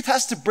 because truth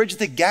has to bridge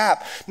the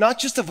gap, not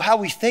just of how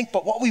we think,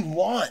 but what we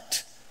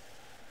want.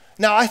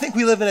 Now, I think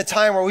we live in a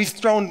time where we've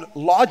thrown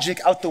logic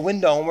out the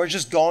window and we're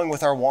just going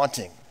with our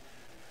wanting.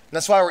 And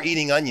that's why we're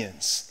eating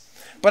onions.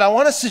 But I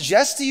want to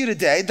suggest to you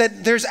today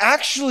that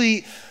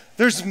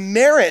there's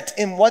merit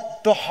in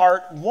what the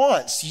heart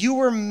wants. You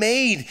were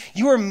made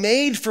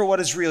for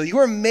what is real. You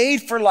were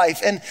made for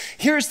life. And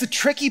here's the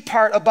tricky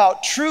part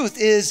about truth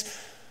is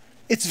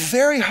it's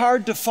very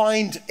hard to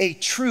find a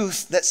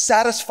truth that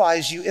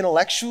satisfies you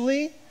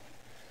intellectually,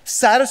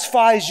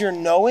 satisfies your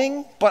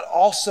knowing, but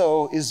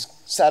also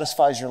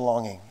satisfies your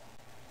longing.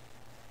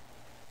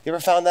 You ever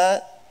found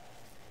that?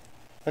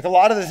 Like a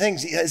lot of the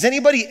things, has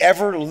anybody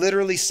ever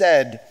literally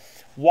said,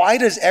 why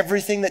does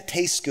everything that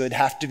tastes good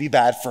have to be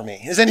bad for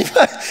me? Is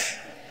anybody?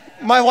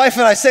 My wife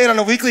and I say it on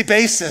a weekly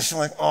basis. I'm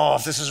like, oh,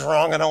 if this is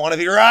wrong, I don't want to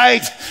be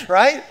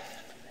right?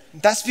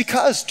 That's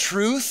because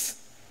truth,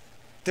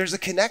 there's a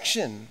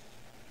connection.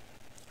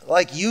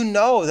 Like you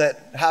know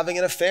that having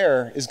an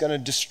affair is going to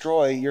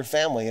destroy your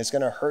family. It's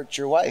going to hurt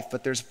your wife.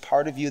 But there's a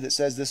part of you that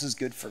says this is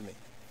good for me.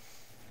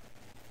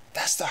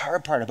 That's the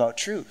hard part about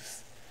truth.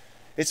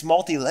 It's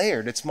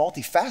multi-layered, it's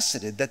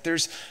multifaceted,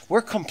 that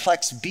we're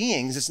complex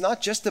beings. It's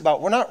not just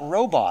about, we're not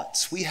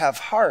robots. We have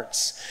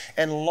hearts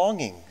and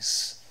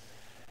longings.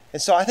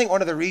 And so I think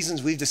one of the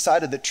reasons we've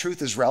decided that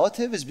truth is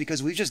relative is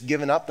because we've just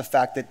given up the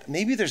fact that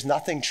maybe there's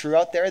nothing true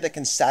out there that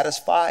can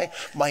satisfy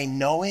my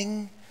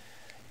knowing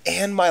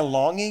and my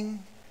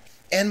longing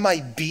and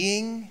my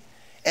being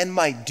and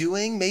my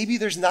doing. Maybe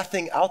there's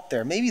nothing out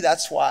there. Maybe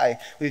that's why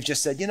we've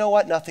just said, you know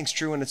what, nothing's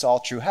true and it's all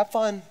true. Have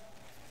fun.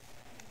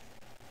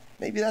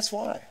 Maybe that's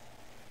why.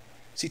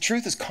 See,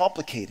 truth is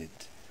complicated.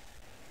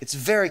 It's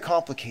very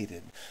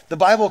complicated. The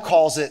Bible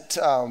calls it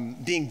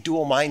being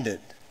dual-minded.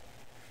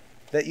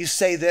 That you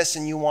say this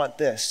and you want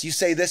this. You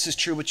say this is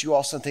true, but you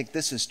also think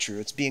this is true.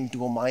 It's being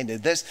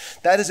dual-minded.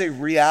 That is a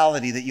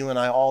reality that you and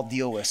I all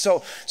deal with.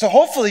 So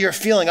hopefully you're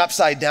feeling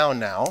upside down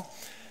now.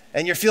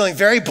 and you're feeling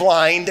very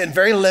blind and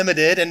very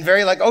limited and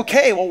very like,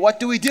 okay, well, what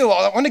do we do? Well,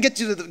 I want to get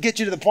you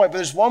to the point, but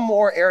there's one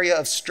more area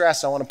of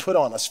stress I want to put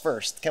on us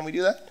first. Can we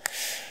do that?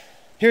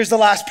 Here's the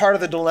last part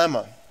of the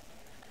dilemma.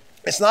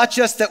 It's not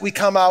just that we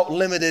come out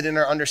limited in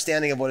our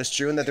understanding of what is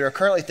true and that there are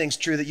currently things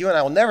true that you and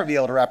I will never be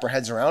able to wrap our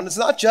heads around. It's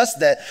not just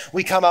that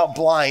we come out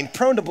blind,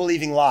 prone to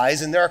believing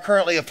lies, and there are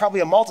currently probably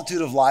a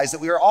multitude of lies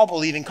that we are all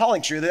believing,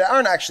 calling true, that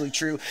aren't actually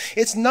true.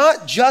 It's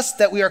not just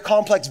that we are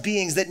complex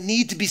beings that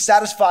need to be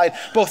satisfied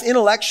both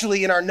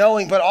intellectually in our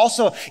knowing, but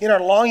also in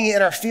our longing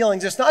and our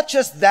feelings. It's not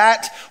just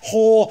that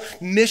whole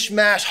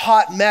mishmash,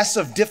 hot mess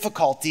of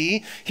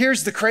difficulty.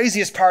 Here's the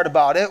craziest part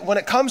about it. When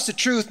it comes to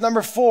truth,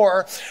 number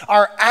 4,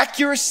 our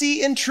accuracy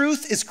in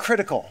truth is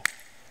critical.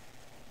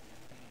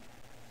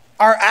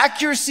 Our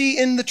accuracy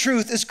in the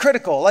truth is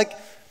critical. Like,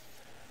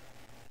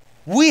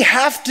 we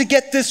have to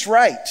get this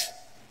right.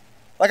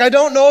 Like, I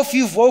don't know if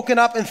you've woken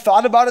up and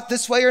thought about it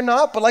this way or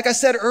not, but like I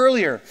said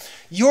earlier,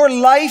 your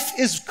life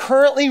is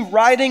currently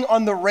riding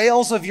on the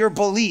rails of your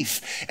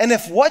belief. And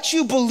if what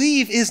you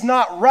believe is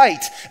not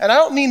right, and I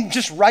don't mean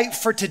just right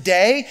for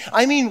today,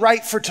 I mean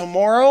right for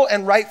tomorrow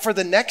and right for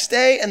the next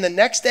day and the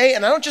next day.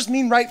 And I don't just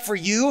mean right for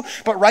you,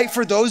 but right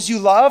for those you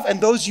love and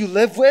those you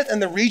live with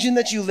and the region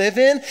that you live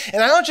in.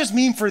 And I don't just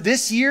mean for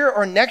this year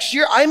or next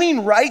year, I mean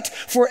right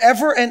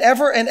forever and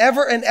ever and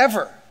ever and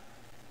ever.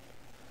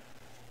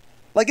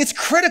 Like, it's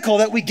critical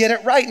that we get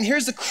it right. And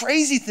here's the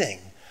crazy thing.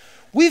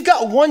 We've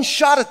got one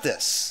shot at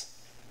this.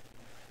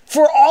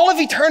 For all of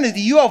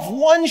eternity, you have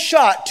one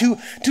shot to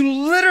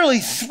literally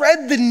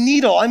thread the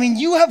needle. I mean,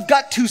 you have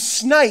got to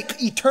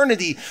snipe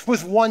eternity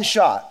with one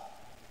shot.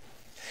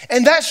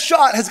 And that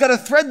shot has got to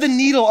thread the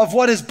needle of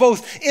what is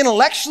both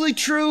intellectually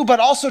true,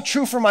 but also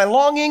true for my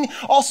longing,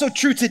 also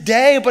true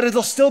today, but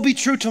it'll still be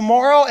true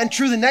tomorrow and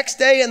true the next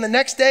day and the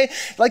next day.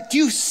 Like, do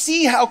you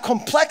see how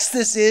complex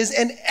this is?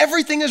 And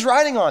everything is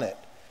riding on it.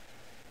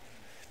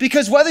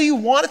 Because whether you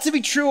want it to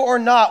be true or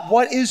not,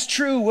 what is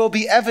true will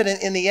be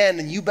evident in the end,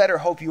 and you better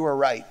hope you are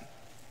right.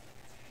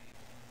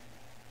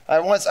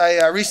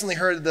 I recently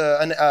heard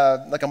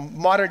like a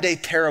modern day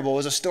parable. It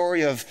was a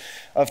story of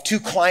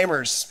two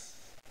climbers.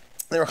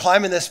 They were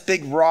climbing this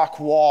big rock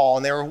wall,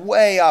 and they were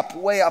way up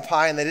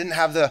high, and they didn't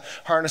have the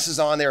harnesses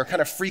on. They were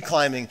kind of free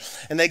climbing.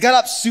 And they got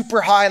up super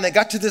high, and they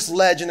got to this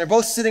ledge, and they're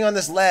both sitting on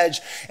this ledge,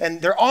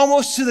 and they're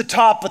almost to the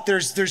top, but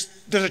there's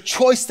a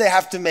choice they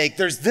have to make.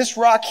 There's this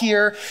rock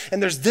here,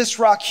 and there's this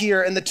rock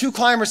here, and the two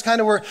climbers kind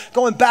of were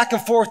going back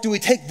and forth. Do we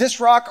take this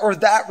rock or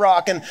that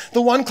rock? And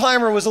the one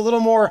climber was a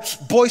little more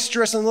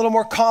boisterous and a little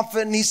more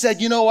confident, and he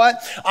said, you know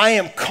what? I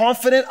am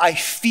confident. I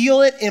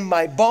feel it in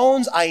my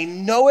bones. I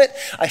know it.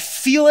 I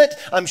feel it.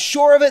 I'm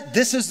sure of it.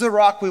 This is the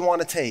rock we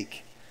want to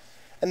take.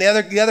 And the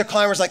other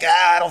climber's like,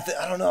 I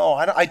don't know.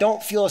 I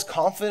don't feel as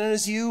confident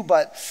as you,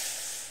 but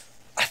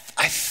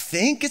I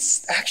think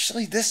it's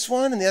actually this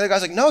one. And the other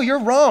guy's like, no, you're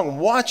wrong.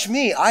 Watch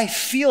me. I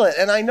feel it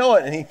and I know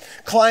it. And he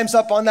climbs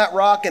up on that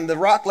rock, and the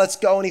rock lets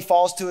go, and he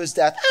falls to his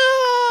death.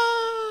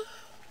 Ah!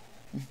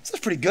 This is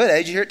pretty good, eh?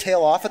 Did you hear it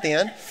tail off at the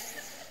end?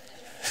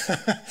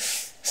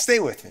 Stay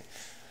with me,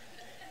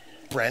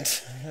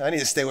 Brent. I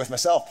need to stay with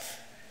myself.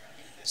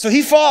 So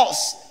he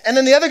falls, and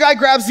then the other guy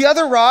grabs the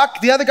other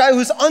rock, the other guy who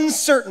was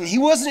uncertain. He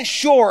wasn't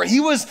sure. He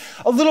was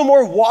a little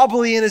more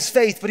wobbly in his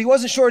faith, but he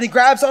wasn't sure. And he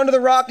grabs onto the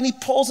rock, and he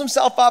pulls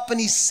himself up, and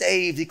he's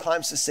saved. He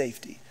climbs to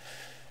safety.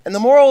 And the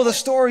moral of the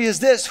story is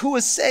this: who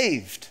was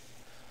saved?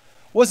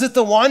 Was it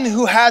the one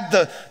who had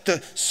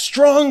the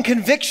strong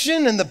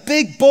conviction and the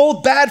big,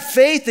 bold, bad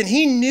faith, and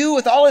he knew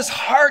with all his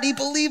heart, he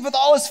believed with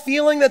all his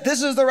feeling that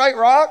this is the right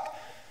rock?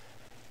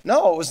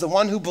 No, it was the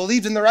one who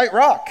believed in the right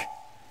rock.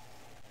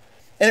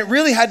 And it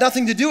really had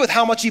nothing to do with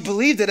how much he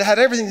believed it. It had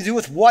everything to do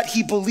with what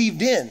he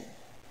believed in.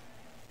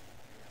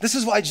 This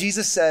is why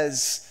Jesus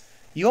says,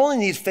 you only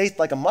need faith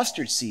like a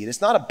mustard seed. It's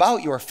not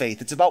about your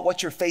faith. It's about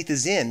what your faith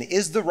is in.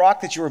 Is the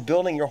rock that you are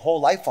building your whole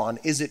life on,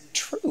 is it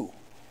true?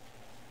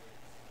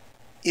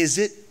 Is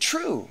it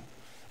true?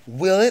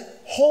 Will it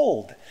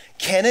hold?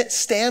 Can it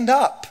stand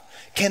up?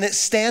 Can it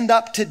stand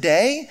up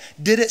today?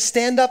 Did it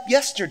stand up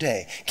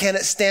yesterday? Can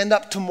it stand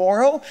up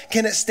tomorrow?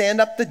 Can it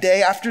stand up the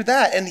day after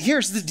that? And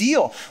here's the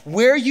deal.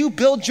 Where you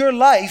build your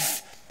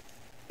life,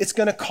 it's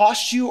going to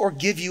cost you or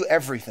give you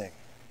everything.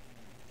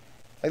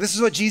 Like, this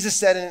is what Jesus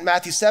said in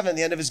Matthew 7 at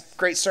the end of his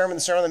great sermon,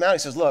 the Sermon on the Mount. He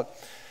says, look,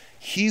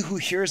 he who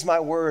hears my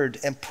word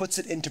and puts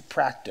it into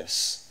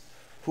practice,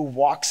 who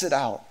walks it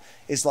out,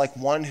 is like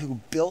one who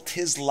built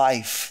his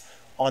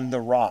life on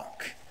the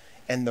rock.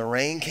 And the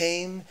rain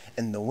came,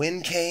 and the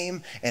wind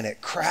came, and it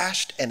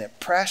crashed, and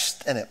it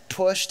pressed, and it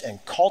pushed,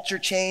 and culture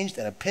changed,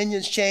 and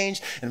opinions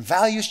changed, and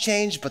values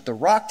changed, but the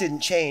rock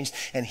didn't change,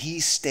 and he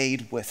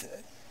stayed with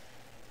it.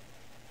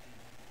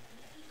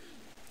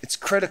 It's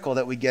critical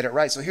that we get it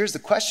right. So here's the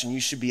question you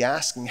should be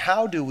asking.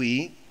 How do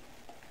we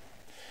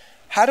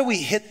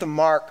hit the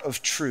mark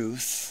of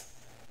truth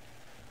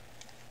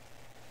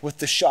with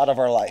the shot of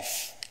our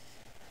life?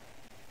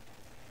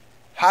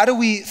 How do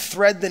we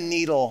thread the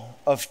needle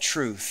of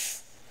truth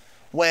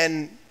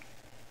when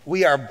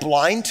we are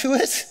blind to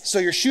it? So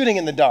you're shooting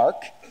in the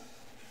dark.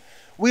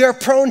 We are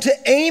prone to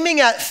aiming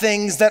at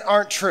things that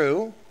aren't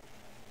true.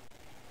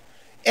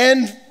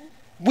 And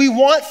we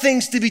want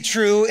things to be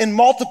true in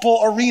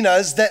multiple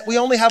arenas that we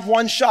only have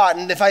one shot.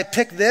 And if I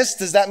pick this,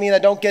 does that mean I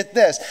don't get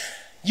this?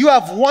 You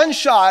have one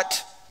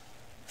shot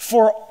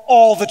for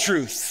all the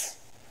truth.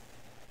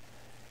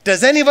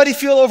 Does anybody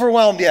feel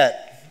overwhelmed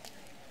yet?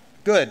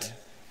 Good.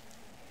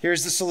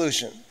 Here's the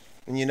solution.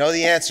 And you know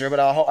the answer, but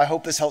I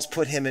hope this helps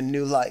put him in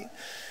new light.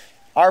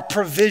 Our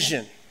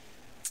provision.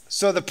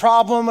 So the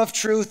problem of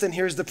truth, and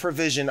here's the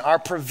provision. Our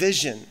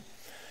provision,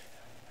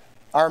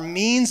 our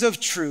means of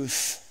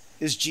truth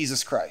is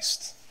Jesus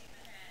Christ.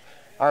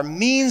 Our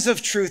means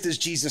of truth is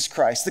Jesus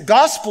Christ. The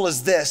gospel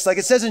is this, like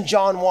it says in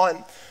John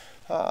 1,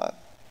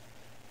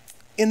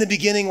 in the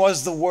beginning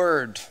was the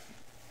Word,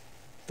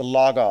 the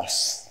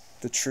Logos,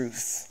 the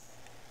truth.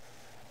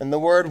 And the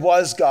Word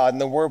was God, and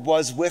the Word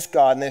was with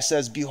God. And it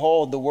says,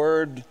 behold, the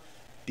Word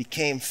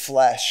became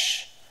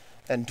flesh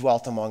and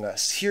dwelt among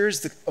us.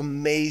 Here's the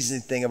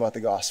amazing thing about the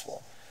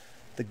gospel.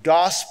 The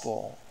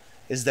gospel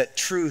is that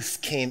truth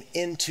came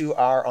into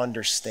our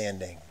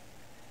understanding.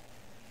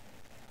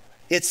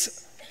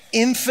 It's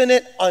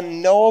infinite,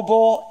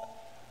 unknowable,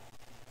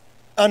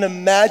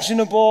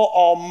 unimaginable,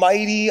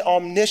 almighty,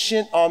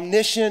 omniscient,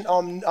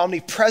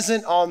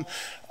 omnipresent,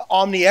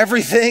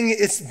 omni-everything.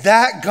 It's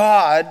that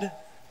God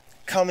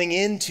coming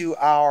into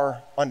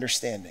our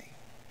understanding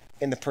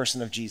in the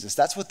person of Jesus.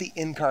 That's what the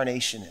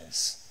incarnation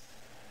is.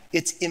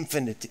 It's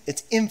infinite.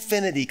 It's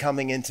infinity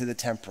coming into the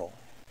temporal.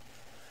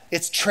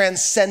 It's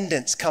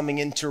transcendence coming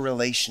into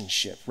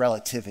relationship,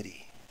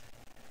 relativity.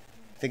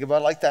 Think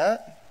about it like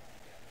that.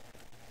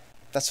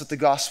 That's what the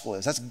gospel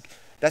is.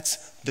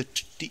 That's the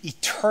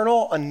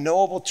eternal,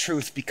 unknowable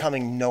truth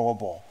becoming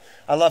knowable.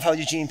 I love how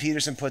Eugene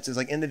Peterson puts it. It's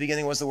like, in the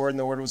beginning was the Word, and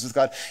the Word was with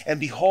God. And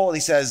behold,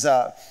 he says,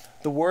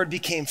 the Word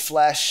became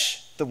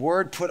flesh. The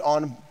Word put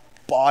on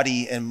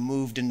body and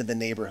moved into the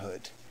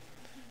neighborhood.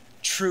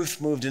 Truth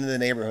moved into the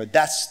neighborhood.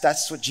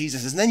 That's what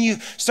Jesus is. And then you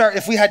start,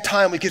 if we had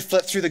time, we could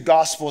flip through the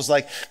Gospels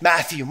like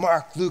Matthew,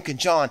 Mark, Luke, and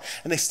John.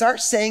 And they start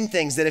saying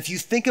things that if you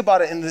think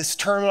about it in this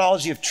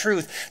terminology of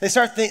truth, they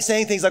start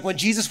saying things like when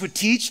Jesus would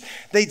teach,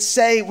 they'd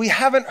say, we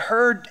haven't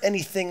heard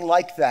anything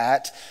like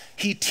that.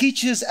 He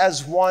teaches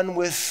as one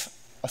with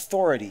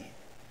authority.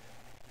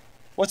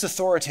 What's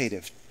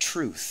authoritative?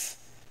 Truth.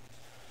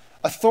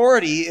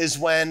 Authority is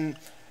when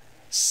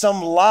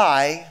some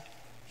lie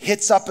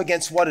hits up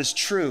against what is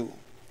true.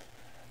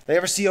 They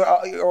ever see,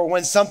 or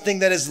when something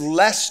that is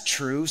less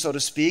true, so to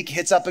speak,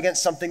 hits up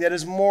against something that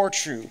is more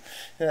true.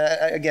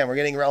 Again, we're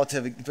getting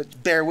relative,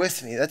 but bear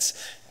with me.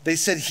 They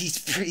said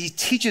he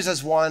teaches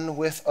as one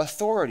with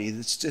authority.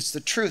 It's just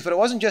the truth. But it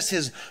wasn't just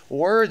his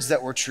words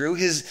that were true.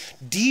 His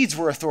deeds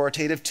were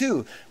authoritative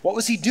too. What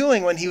was he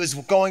doing when he was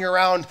going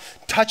around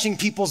touching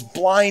people's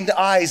blind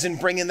eyes and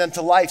bringing them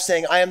to life,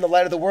 saying, I am the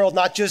light of the world,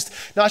 not just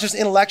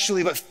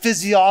intellectually, but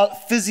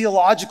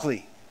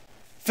physiologically,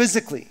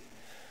 physically.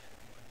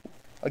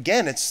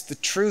 Again, it's the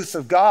truth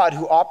of God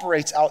who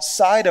operates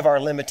outside of our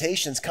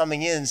limitations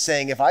coming in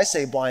saying, if I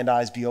say blind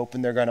eyes be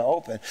open, they're going to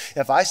open.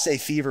 If I say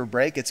fever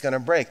break, it's going to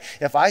break.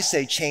 If I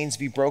say chains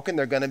be broken,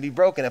 they're going to be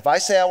broken. If I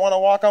say I want to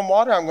walk on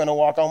water, I'm going to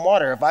walk on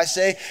water. If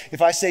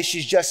I say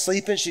she's just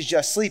sleeping, she's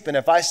just sleeping.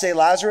 If I say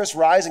Lazarus,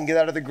 rise and get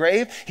out of the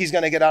grave, he's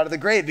going to get out of the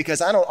grave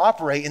because I don't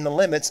operate in the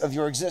limits of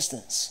your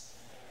existence.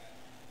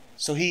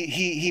 So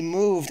he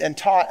moved and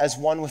taught as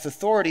one with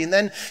authority. And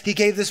then he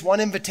gave this one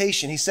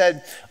invitation. He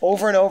said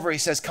over and over, he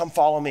says, come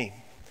follow me.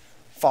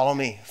 Follow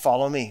me,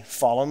 follow me,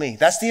 follow me.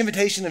 That's the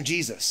invitation of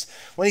Jesus.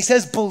 When he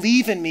says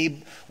believe in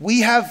me,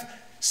 we have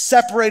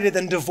separated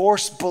and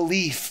divorced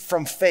belief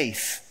from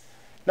faith.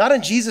 Not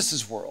in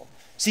Jesus' world.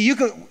 See,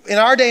 in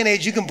our day and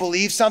age, you can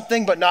believe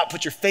something but not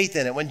put your faith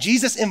in it. When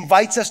Jesus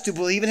invites us to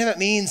believe in him, it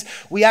means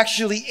we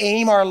actually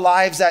aim our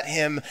lives at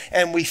him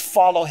and we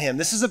follow him.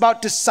 This is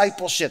about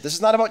discipleship. This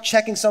is not about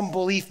checking some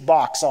belief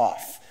box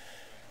off.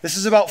 This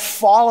is about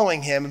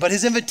following him. But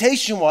his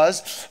invitation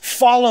was,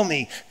 follow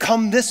me,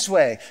 come this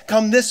way,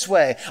 come this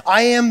way.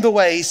 I am the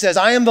way. He says,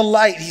 I am the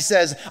light. He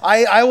says,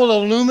 I will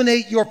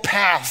illuminate your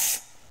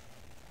path.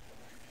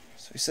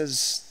 So he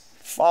says,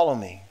 follow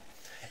me.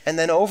 And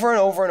then over and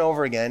over and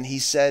over again, he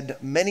said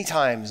many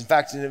times, in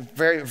fact, in a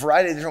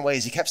variety of different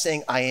ways, he kept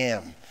saying, I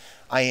am.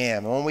 I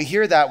am. And when we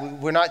hear that,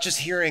 we're not just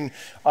hearing,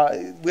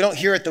 we don't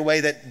hear it the way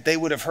that they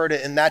would have heard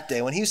it in that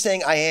day. When he was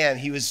saying I am,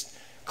 he was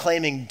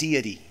claiming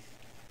deity.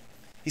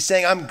 He's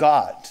saying, I'm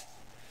God.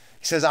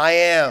 He says, I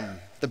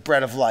am the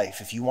bread of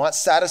life. If you want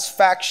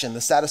satisfaction,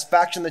 the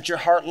satisfaction that your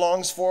heart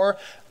longs for,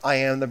 I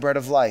am the bread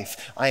of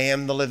life. I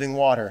am the living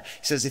water.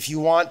 He says, if you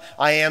want,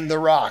 I am the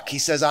rock. He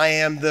says, I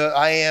am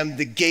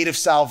the gate of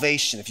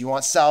salvation. If you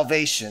want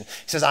salvation,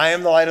 he says, I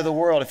am the light of the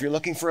world. If you're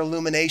looking for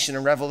illumination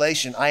and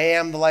revelation, I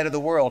am the light of the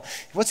world.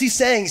 What's he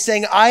saying? He's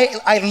saying,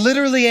 I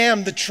literally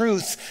am the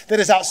truth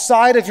that is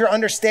outside of your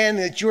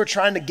understanding that you are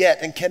trying to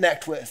get and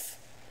connect with.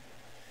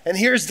 And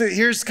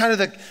here's kind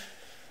of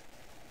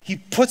he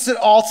puts it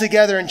all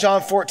together in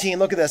John 14.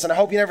 Look at this, and I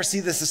hope you never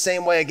see this the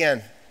same way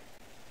again.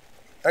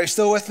 Are you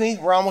still with me?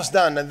 We're almost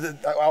done.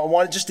 I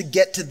wanted just to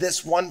get to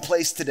this one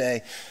place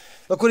today.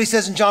 Look what he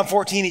says in John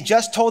 14. He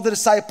just told the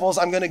disciples,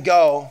 I'm going to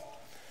go.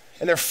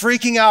 And they're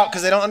freaking out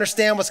because they don't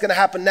understand what's going to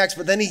happen next.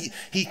 But then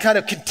he kind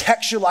of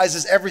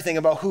contextualizes everything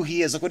about who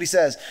he is. Look what he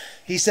says.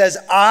 He says,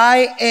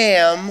 I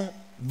am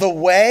the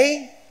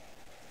way,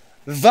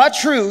 the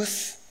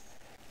truth,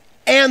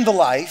 and the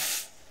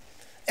life,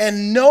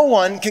 and no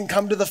one can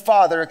come to the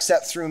Father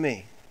except through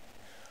me.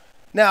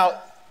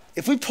 Now,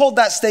 if we pulled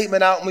that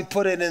statement out and we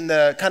put it in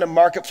the kind of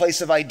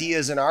marketplace of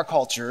ideas in our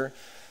culture,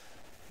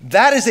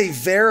 that is a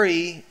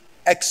very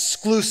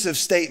exclusive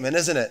statement,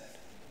 isn't it?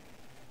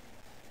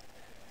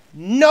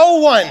 No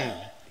one,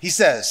 he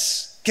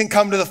says, can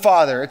come to the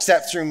Father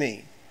except through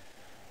me.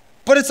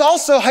 But it's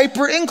also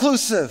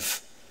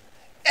hyper-inclusive.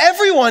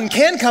 Everyone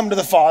can come to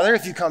the Father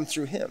if you come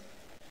through him.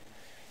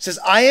 He says,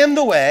 I am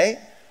the way,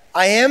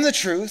 I am the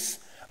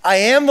truth, I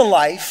am the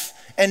life,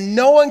 and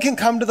no one can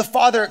come to the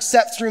Father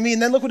except through me.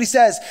 And then look what he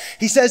says.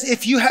 He says,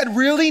 if you had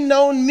really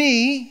known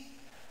me,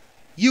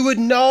 you would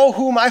know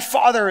who my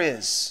Father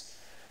is.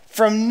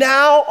 From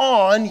now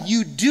on,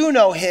 you do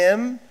know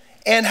him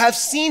and have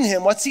seen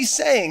him. What's he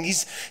saying?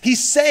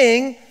 He's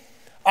saying,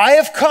 I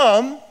have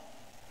come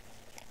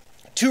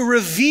to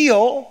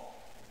reveal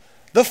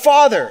the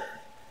Father.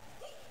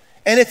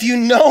 And if you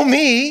know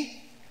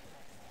me,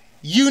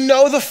 you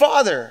know the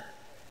Father.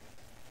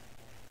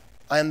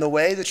 I am the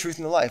way, the truth,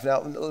 and the life.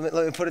 Now,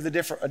 let me put it a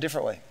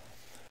different way.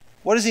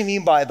 What does he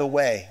mean by the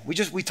way?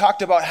 We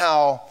talked about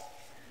how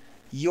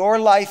your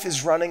life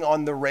is running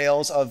on the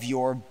rails of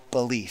your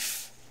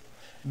belief.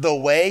 The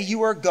way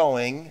you are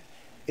going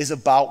is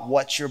about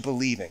what you're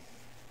believing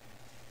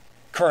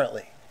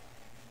currently.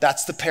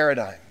 That's the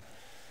paradigm.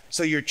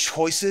 So your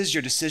choices,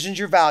 your decisions,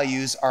 your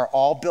values are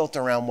all built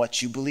around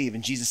what you believe.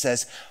 And Jesus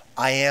says,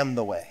 I am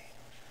the way.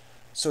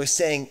 So he's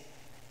saying,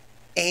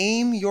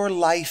 aim your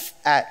life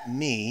at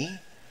me,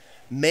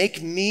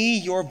 make me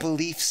your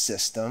belief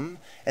system,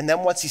 and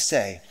then what's he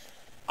say?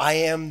 I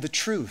am the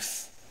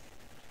truth.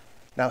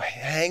 Now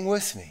hang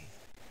with me.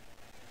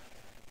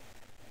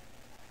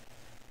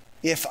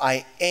 If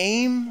I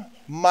aim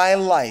my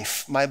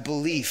life, my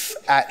belief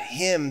at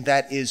him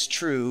that is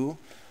true,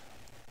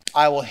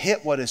 I will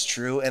hit what is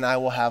true and I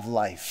will have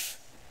life.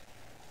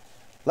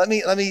 Let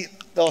me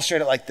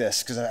illustrate it like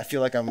this, because I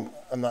feel like I'm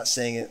not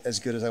saying it as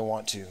good as I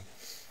want to.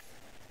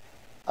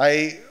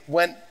 I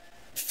went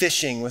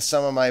fishing with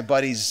some of my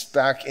buddies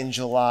back in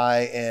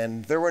July,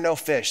 and there were no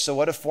fish. So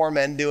what do 4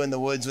 men do in the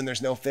woods when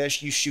there's no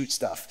fish? You shoot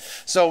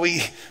stuff. So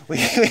we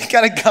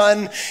got a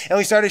gun and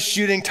we started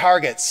shooting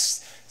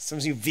targets. Some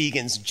of you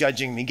vegans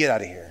judging me, get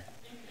out of here.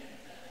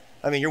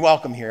 I mean, you're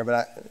welcome here,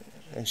 but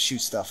I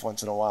shoot stuff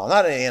once in a while.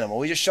 Not an animal.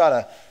 We just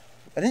I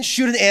didn't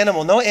shoot an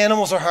animal. No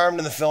animals are harmed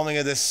in the filming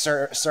of this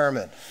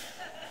sermon.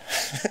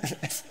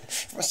 It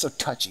was so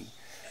touchy.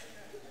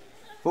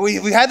 But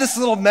we had this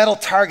little metal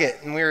target,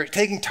 and we were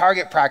taking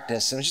target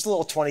practice, and it was just a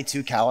little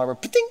 22 caliber.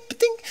 Pa-ding,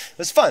 pa-ding. It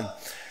was fun.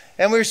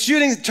 And we were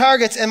shooting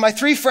targets, and my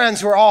 3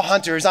 friends who are all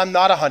hunters, I'm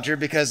not a hunter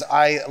because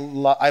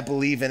I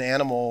believe in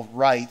animal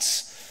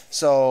rights.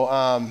 So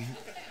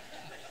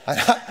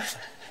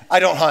I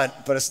don't hunt,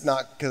 but it's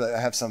not because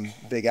I have some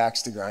big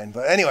axe to grind.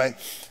 But anyway,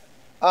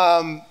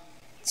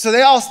 so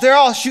they're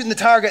all shooting the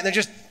target, and they're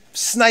just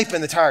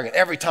sniping the target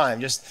every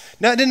time. It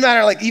didn't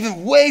matter, like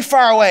even way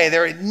far away, they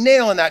were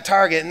nailing that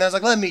target. And I was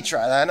like, let me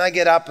try that. And I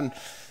get up and,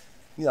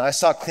 I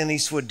saw Clint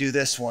Eastwood do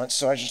this once.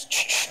 So I just,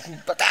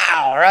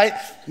 all right,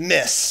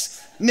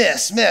 miss. And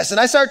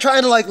I started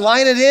trying to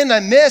line it in.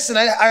 I miss. And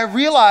I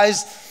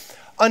realized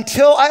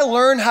until I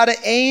learn how to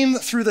aim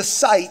through the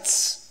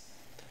sights,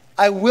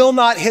 I will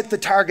not hit the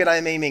target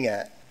I'm aiming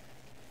at.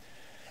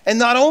 And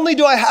not only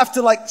do I have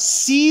to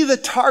see the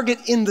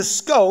target in the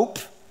scope,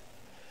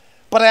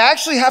 but I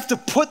actually have to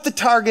put the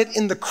target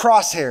in the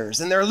crosshairs.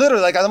 And they're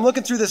literally I'm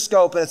looking through the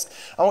scope, and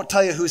I won't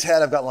tell you whose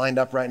head I've got lined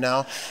up right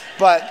now,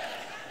 but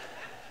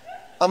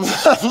I'm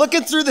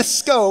looking through the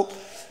scope,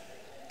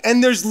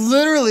 and there's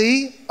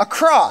literally a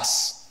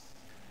cross.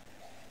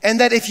 And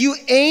that if you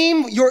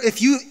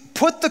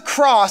put the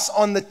cross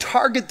on the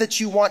target that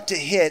you want to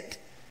hit,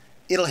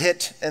 it'll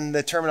hit, and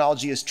the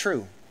terminology is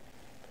true.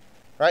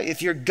 Right?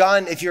 If your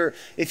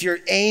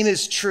aim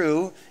is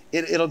true,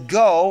 it'll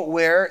go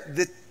where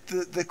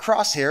the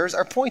crosshairs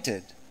are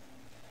pointed.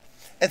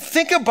 And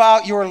think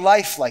about your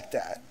life like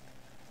that.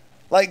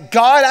 Like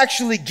God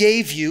actually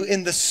gave you,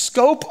 in the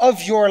scope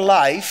of your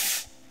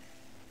life,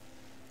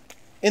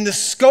 in the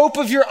scope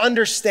of your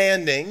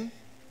understanding,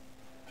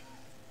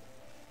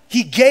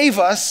 he gave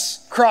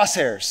us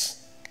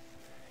crosshairs.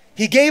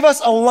 He gave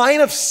us a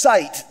line of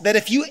sight that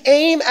if you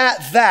aim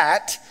at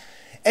that,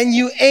 and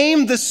you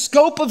aim the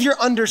scope of your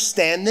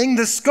understanding,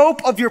 the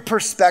scope of your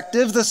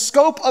perspective, the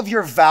scope of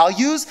your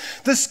values,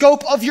 the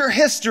scope of your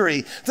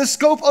history, the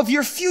scope of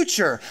your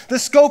future, the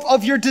scope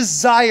of your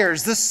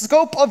desires, the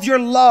scope of your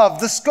love,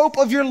 the scope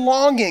of your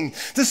longing,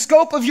 the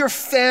scope of your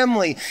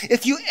family.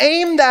 If you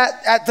aim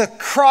that at the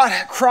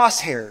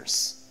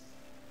crosshairs,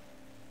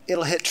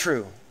 it'll hit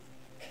true.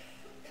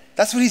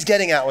 That's what he's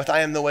getting at with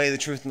I am the way, the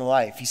truth, and the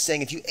life. He's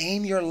saying if you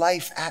aim your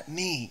life at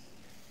me,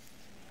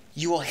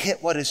 you will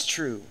hit what is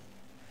true.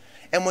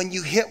 And when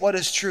you hit what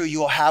is true, you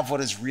will have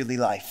what is really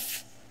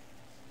life.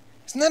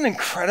 Isn't that an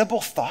incredible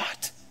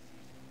thought?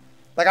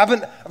 Like I've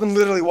been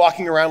literally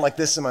walking around like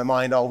this in my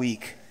mind all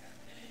week.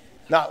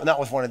 Not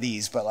with one of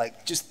these, but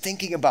like just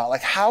thinking about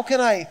like how can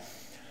I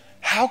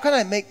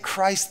make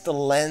Christ the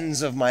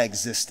lens of my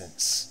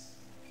existence?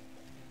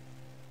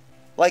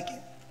 Like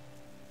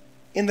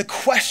in the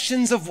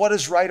questions of what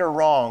is right or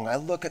wrong, I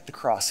look at the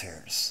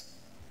crosshairs.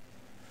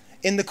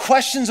 In the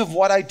questions of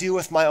what I do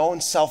with my own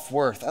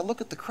self-worth, I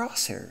look at the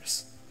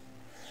crosshairs.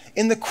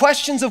 In the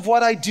questions of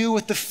what I do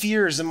with the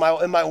fears in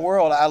my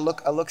world, I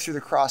look through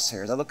the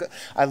crosshairs.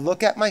 I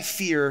look at my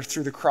fear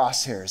through the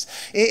crosshairs.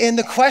 In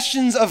the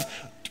questions of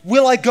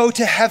will I go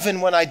to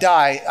heaven when I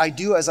die, I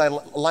do as I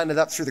line it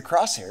up through the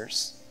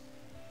crosshairs.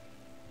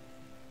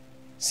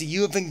 See,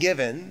 you have been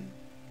given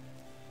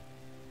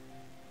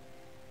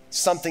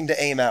something to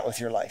aim at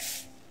with your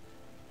life.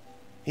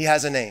 He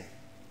has a name.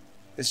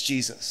 It's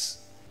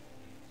Jesus.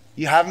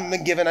 You haven't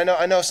been given,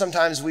 I know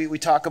sometimes we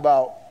talk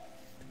about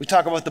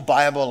the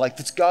Bible like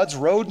it's God's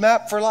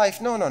roadmap for life.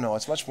 No,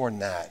 it's much more than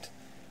that.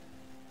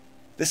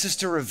 This is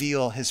to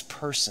reveal his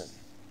person.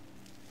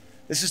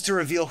 This is to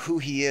reveal who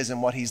he is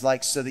and what he's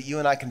like so that you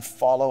and I can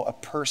follow a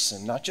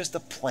person, not just a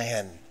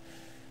plan.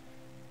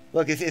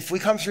 Look, if we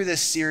come through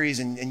this series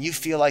and you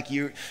feel like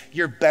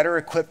you're better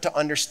equipped to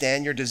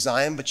understand your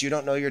design, but you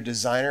don't know your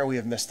designer, we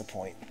have missed the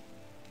point.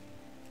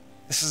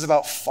 This is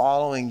about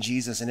following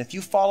Jesus. And if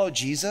you follow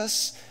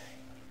Jesus,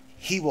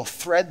 he will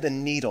thread the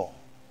needle.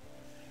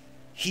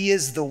 He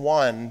is the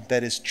one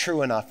that is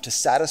true enough to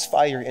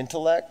satisfy your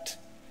intellect,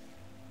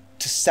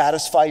 to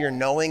satisfy your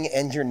knowing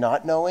and your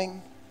not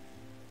knowing,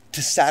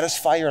 to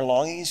satisfy your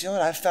longings. You know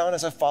what I've found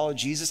as I follow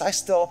Jesus? I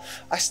still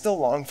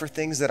long for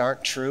things that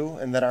aren't true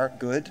and that aren't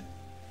good,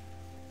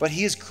 but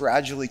he is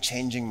gradually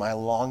changing my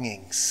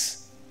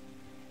longings.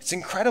 It's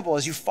incredible.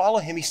 As you follow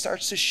him, he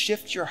starts to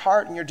shift your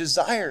heart and your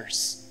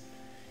desires.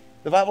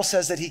 The Bible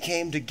says that he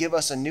came to give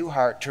us a new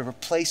heart, to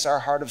replace our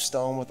heart of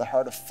stone with a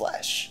heart of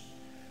flesh.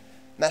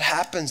 And that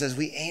happens as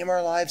we aim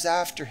our lives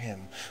after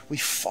him. We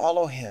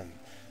follow him.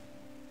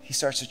 He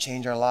starts to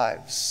change our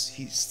lives.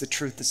 He's the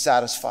truth that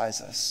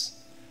satisfies us.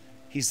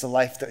 He's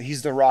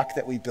the rock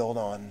that we build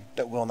on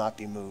that will not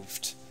be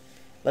moved.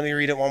 Let me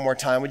read it one more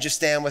time. Would you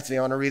stand with me?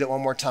 I want to read it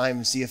one more time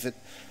and see if it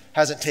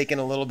hasn't taken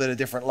a little bit of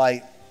different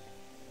light.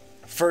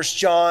 1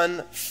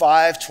 John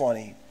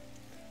 5:20.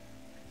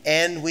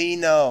 And we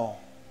know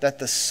that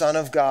the Son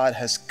of God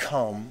has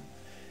come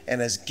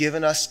and has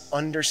given us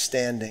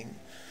understanding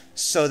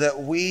so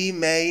that we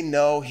may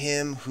know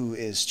him who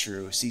is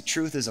true. See,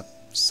 truth is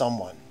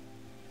someone.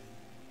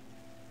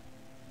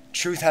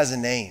 Truth has a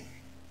name.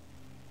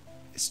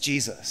 It's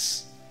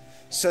Jesus.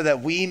 So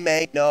that we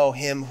may know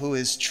him who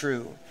is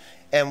true.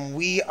 And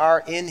we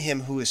are in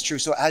him who is true.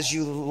 So as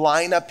you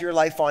line up your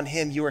life on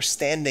him, you are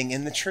standing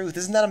in the truth.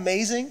 Isn't that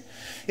amazing?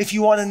 If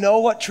you want to know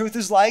what truth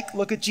is like,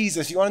 look at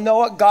Jesus. You want to know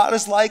what God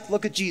is like,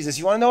 look at Jesus.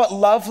 You want to know what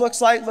love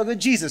looks like, look at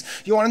Jesus.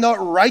 You want to know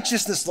what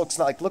righteousness looks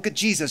like, look at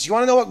Jesus. You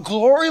want to know what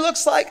glory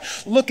looks like,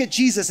 look at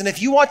Jesus. And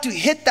if you want to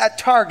hit that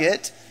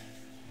target,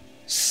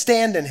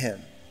 stand in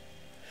him.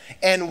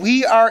 And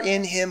we are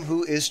in him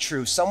who is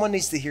true. Someone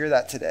needs to hear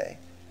that today.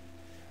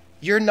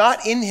 You're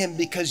not in him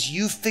because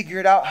you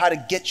figured out how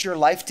to get your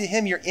life to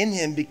him. You're in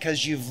him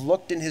because you've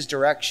looked in his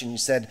direction. You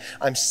said,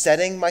 I'm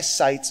setting my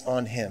sights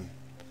on him.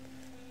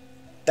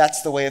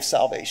 That's the way of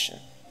salvation.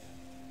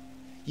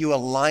 You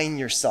align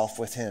yourself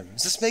with him.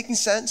 Is this making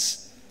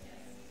sense?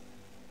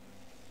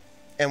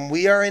 And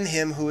we are in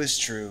him who is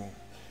true,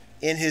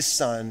 in his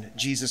Son,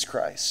 Jesus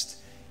Christ.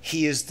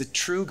 He is the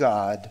true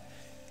God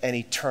and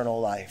eternal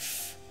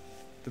life.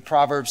 The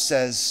proverb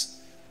says,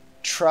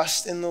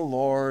 trust in the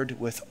Lord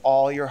with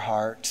all your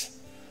heart.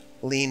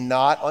 Lean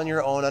not on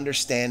your own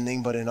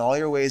understanding, but in all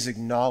your ways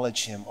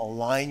acknowledge him.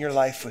 Align your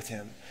life with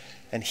him,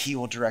 and he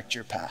will direct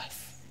your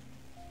path.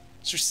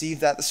 Let's receive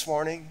that this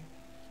morning.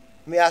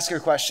 Let me ask you a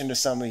question to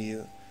some of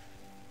you.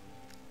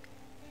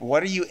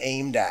 What are you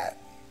aimed at?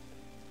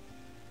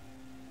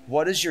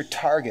 What is your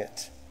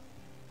target?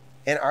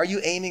 And are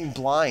you aiming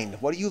blind?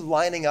 What are you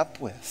lining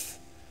up with?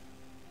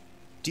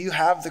 Do you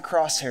have the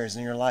crosshairs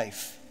in your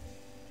life?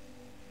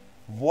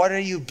 What are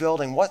you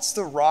building? What's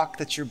the rock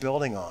that you're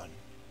building on?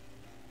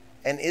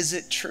 And is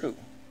it true?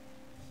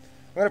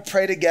 I'm going to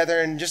pray together.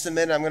 In just a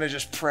minute, I'm going to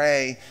just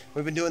pray.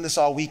 We've been doing this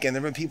all weekend.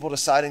 There have been people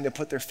deciding to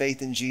put their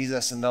faith in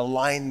Jesus and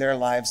align their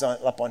lives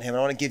up on him. I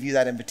want to give you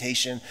that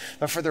invitation.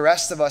 But for the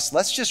rest of us,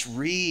 let's just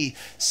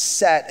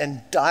reset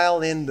and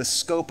dial in the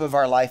scope of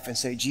our life and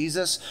say,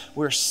 Jesus,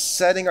 we're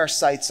setting our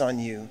sights on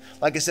you.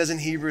 Like it says in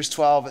Hebrews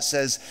 12, it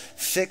says,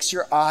 fix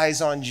your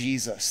eyes on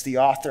Jesus, the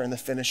author and the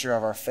finisher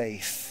of our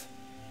faith.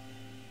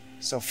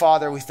 So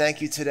Father, we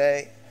thank you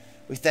today.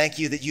 We thank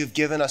you that you've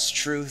given us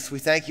truth. We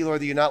thank you,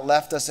 Lord, that you've not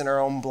left us in our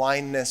own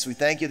blindness. We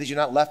thank you that you've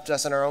not left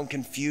us in our own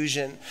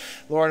confusion.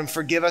 Lord, and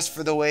forgive us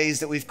for the ways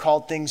that we've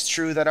called things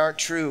true that aren't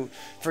true.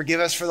 Forgive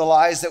us for the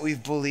lies that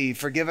we've believed.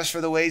 Forgive us for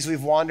the ways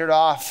we've wandered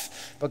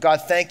off. But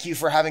God, thank you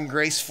for having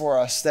grace for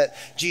us, that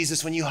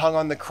Jesus, when you hung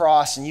on the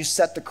cross and you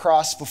set the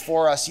cross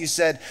before us, you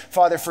said,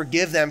 Father,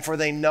 forgive them, for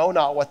they know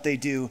not what they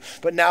do.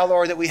 But now,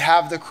 Lord, that we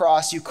have the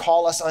cross, you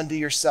call us unto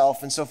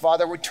yourself. And so,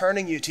 Father, we're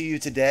turning to you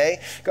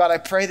today. God, I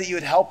pray that you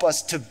would help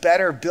us to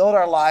better build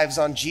our lives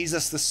on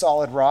Jesus, the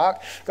solid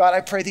rock. God,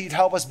 I pray that you'd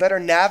help us better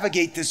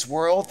navigate this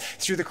world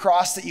through the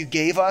cross that you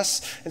gave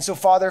us. And so,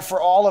 Father, for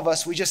all of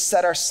us, we just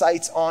set our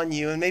sights on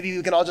you. And maybe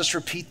we can all just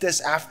repeat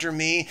this after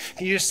me.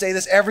 Can you just say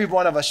this? Every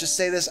one of us, just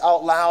say this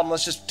out loud, and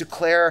let's just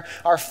declare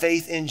our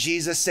faith in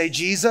Jesus. Say,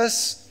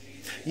 Jesus,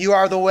 you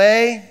are the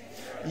way,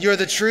 you're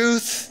the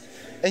truth,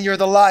 and you're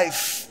the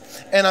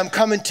life. And I'm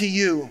coming to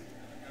you.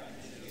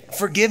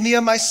 Forgive me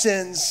of my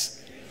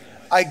sins.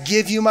 I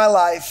give you my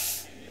life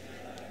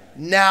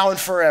now and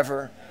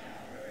forever.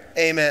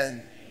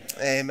 Amen.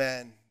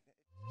 Amen.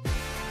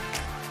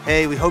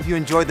 Hey, we hope you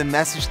enjoyed the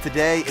message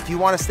today. If you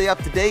want to stay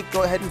up to date,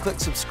 go ahead and click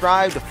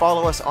subscribe to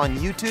follow us on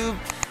YouTube.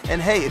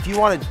 And hey, if you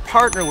want to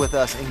partner with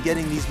us in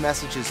getting these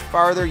messages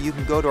farther, you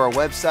can go to our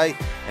website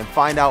and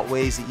find out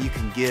ways that you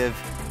can give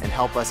and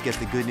help us get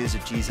the good news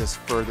of Jesus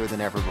further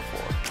than ever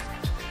before.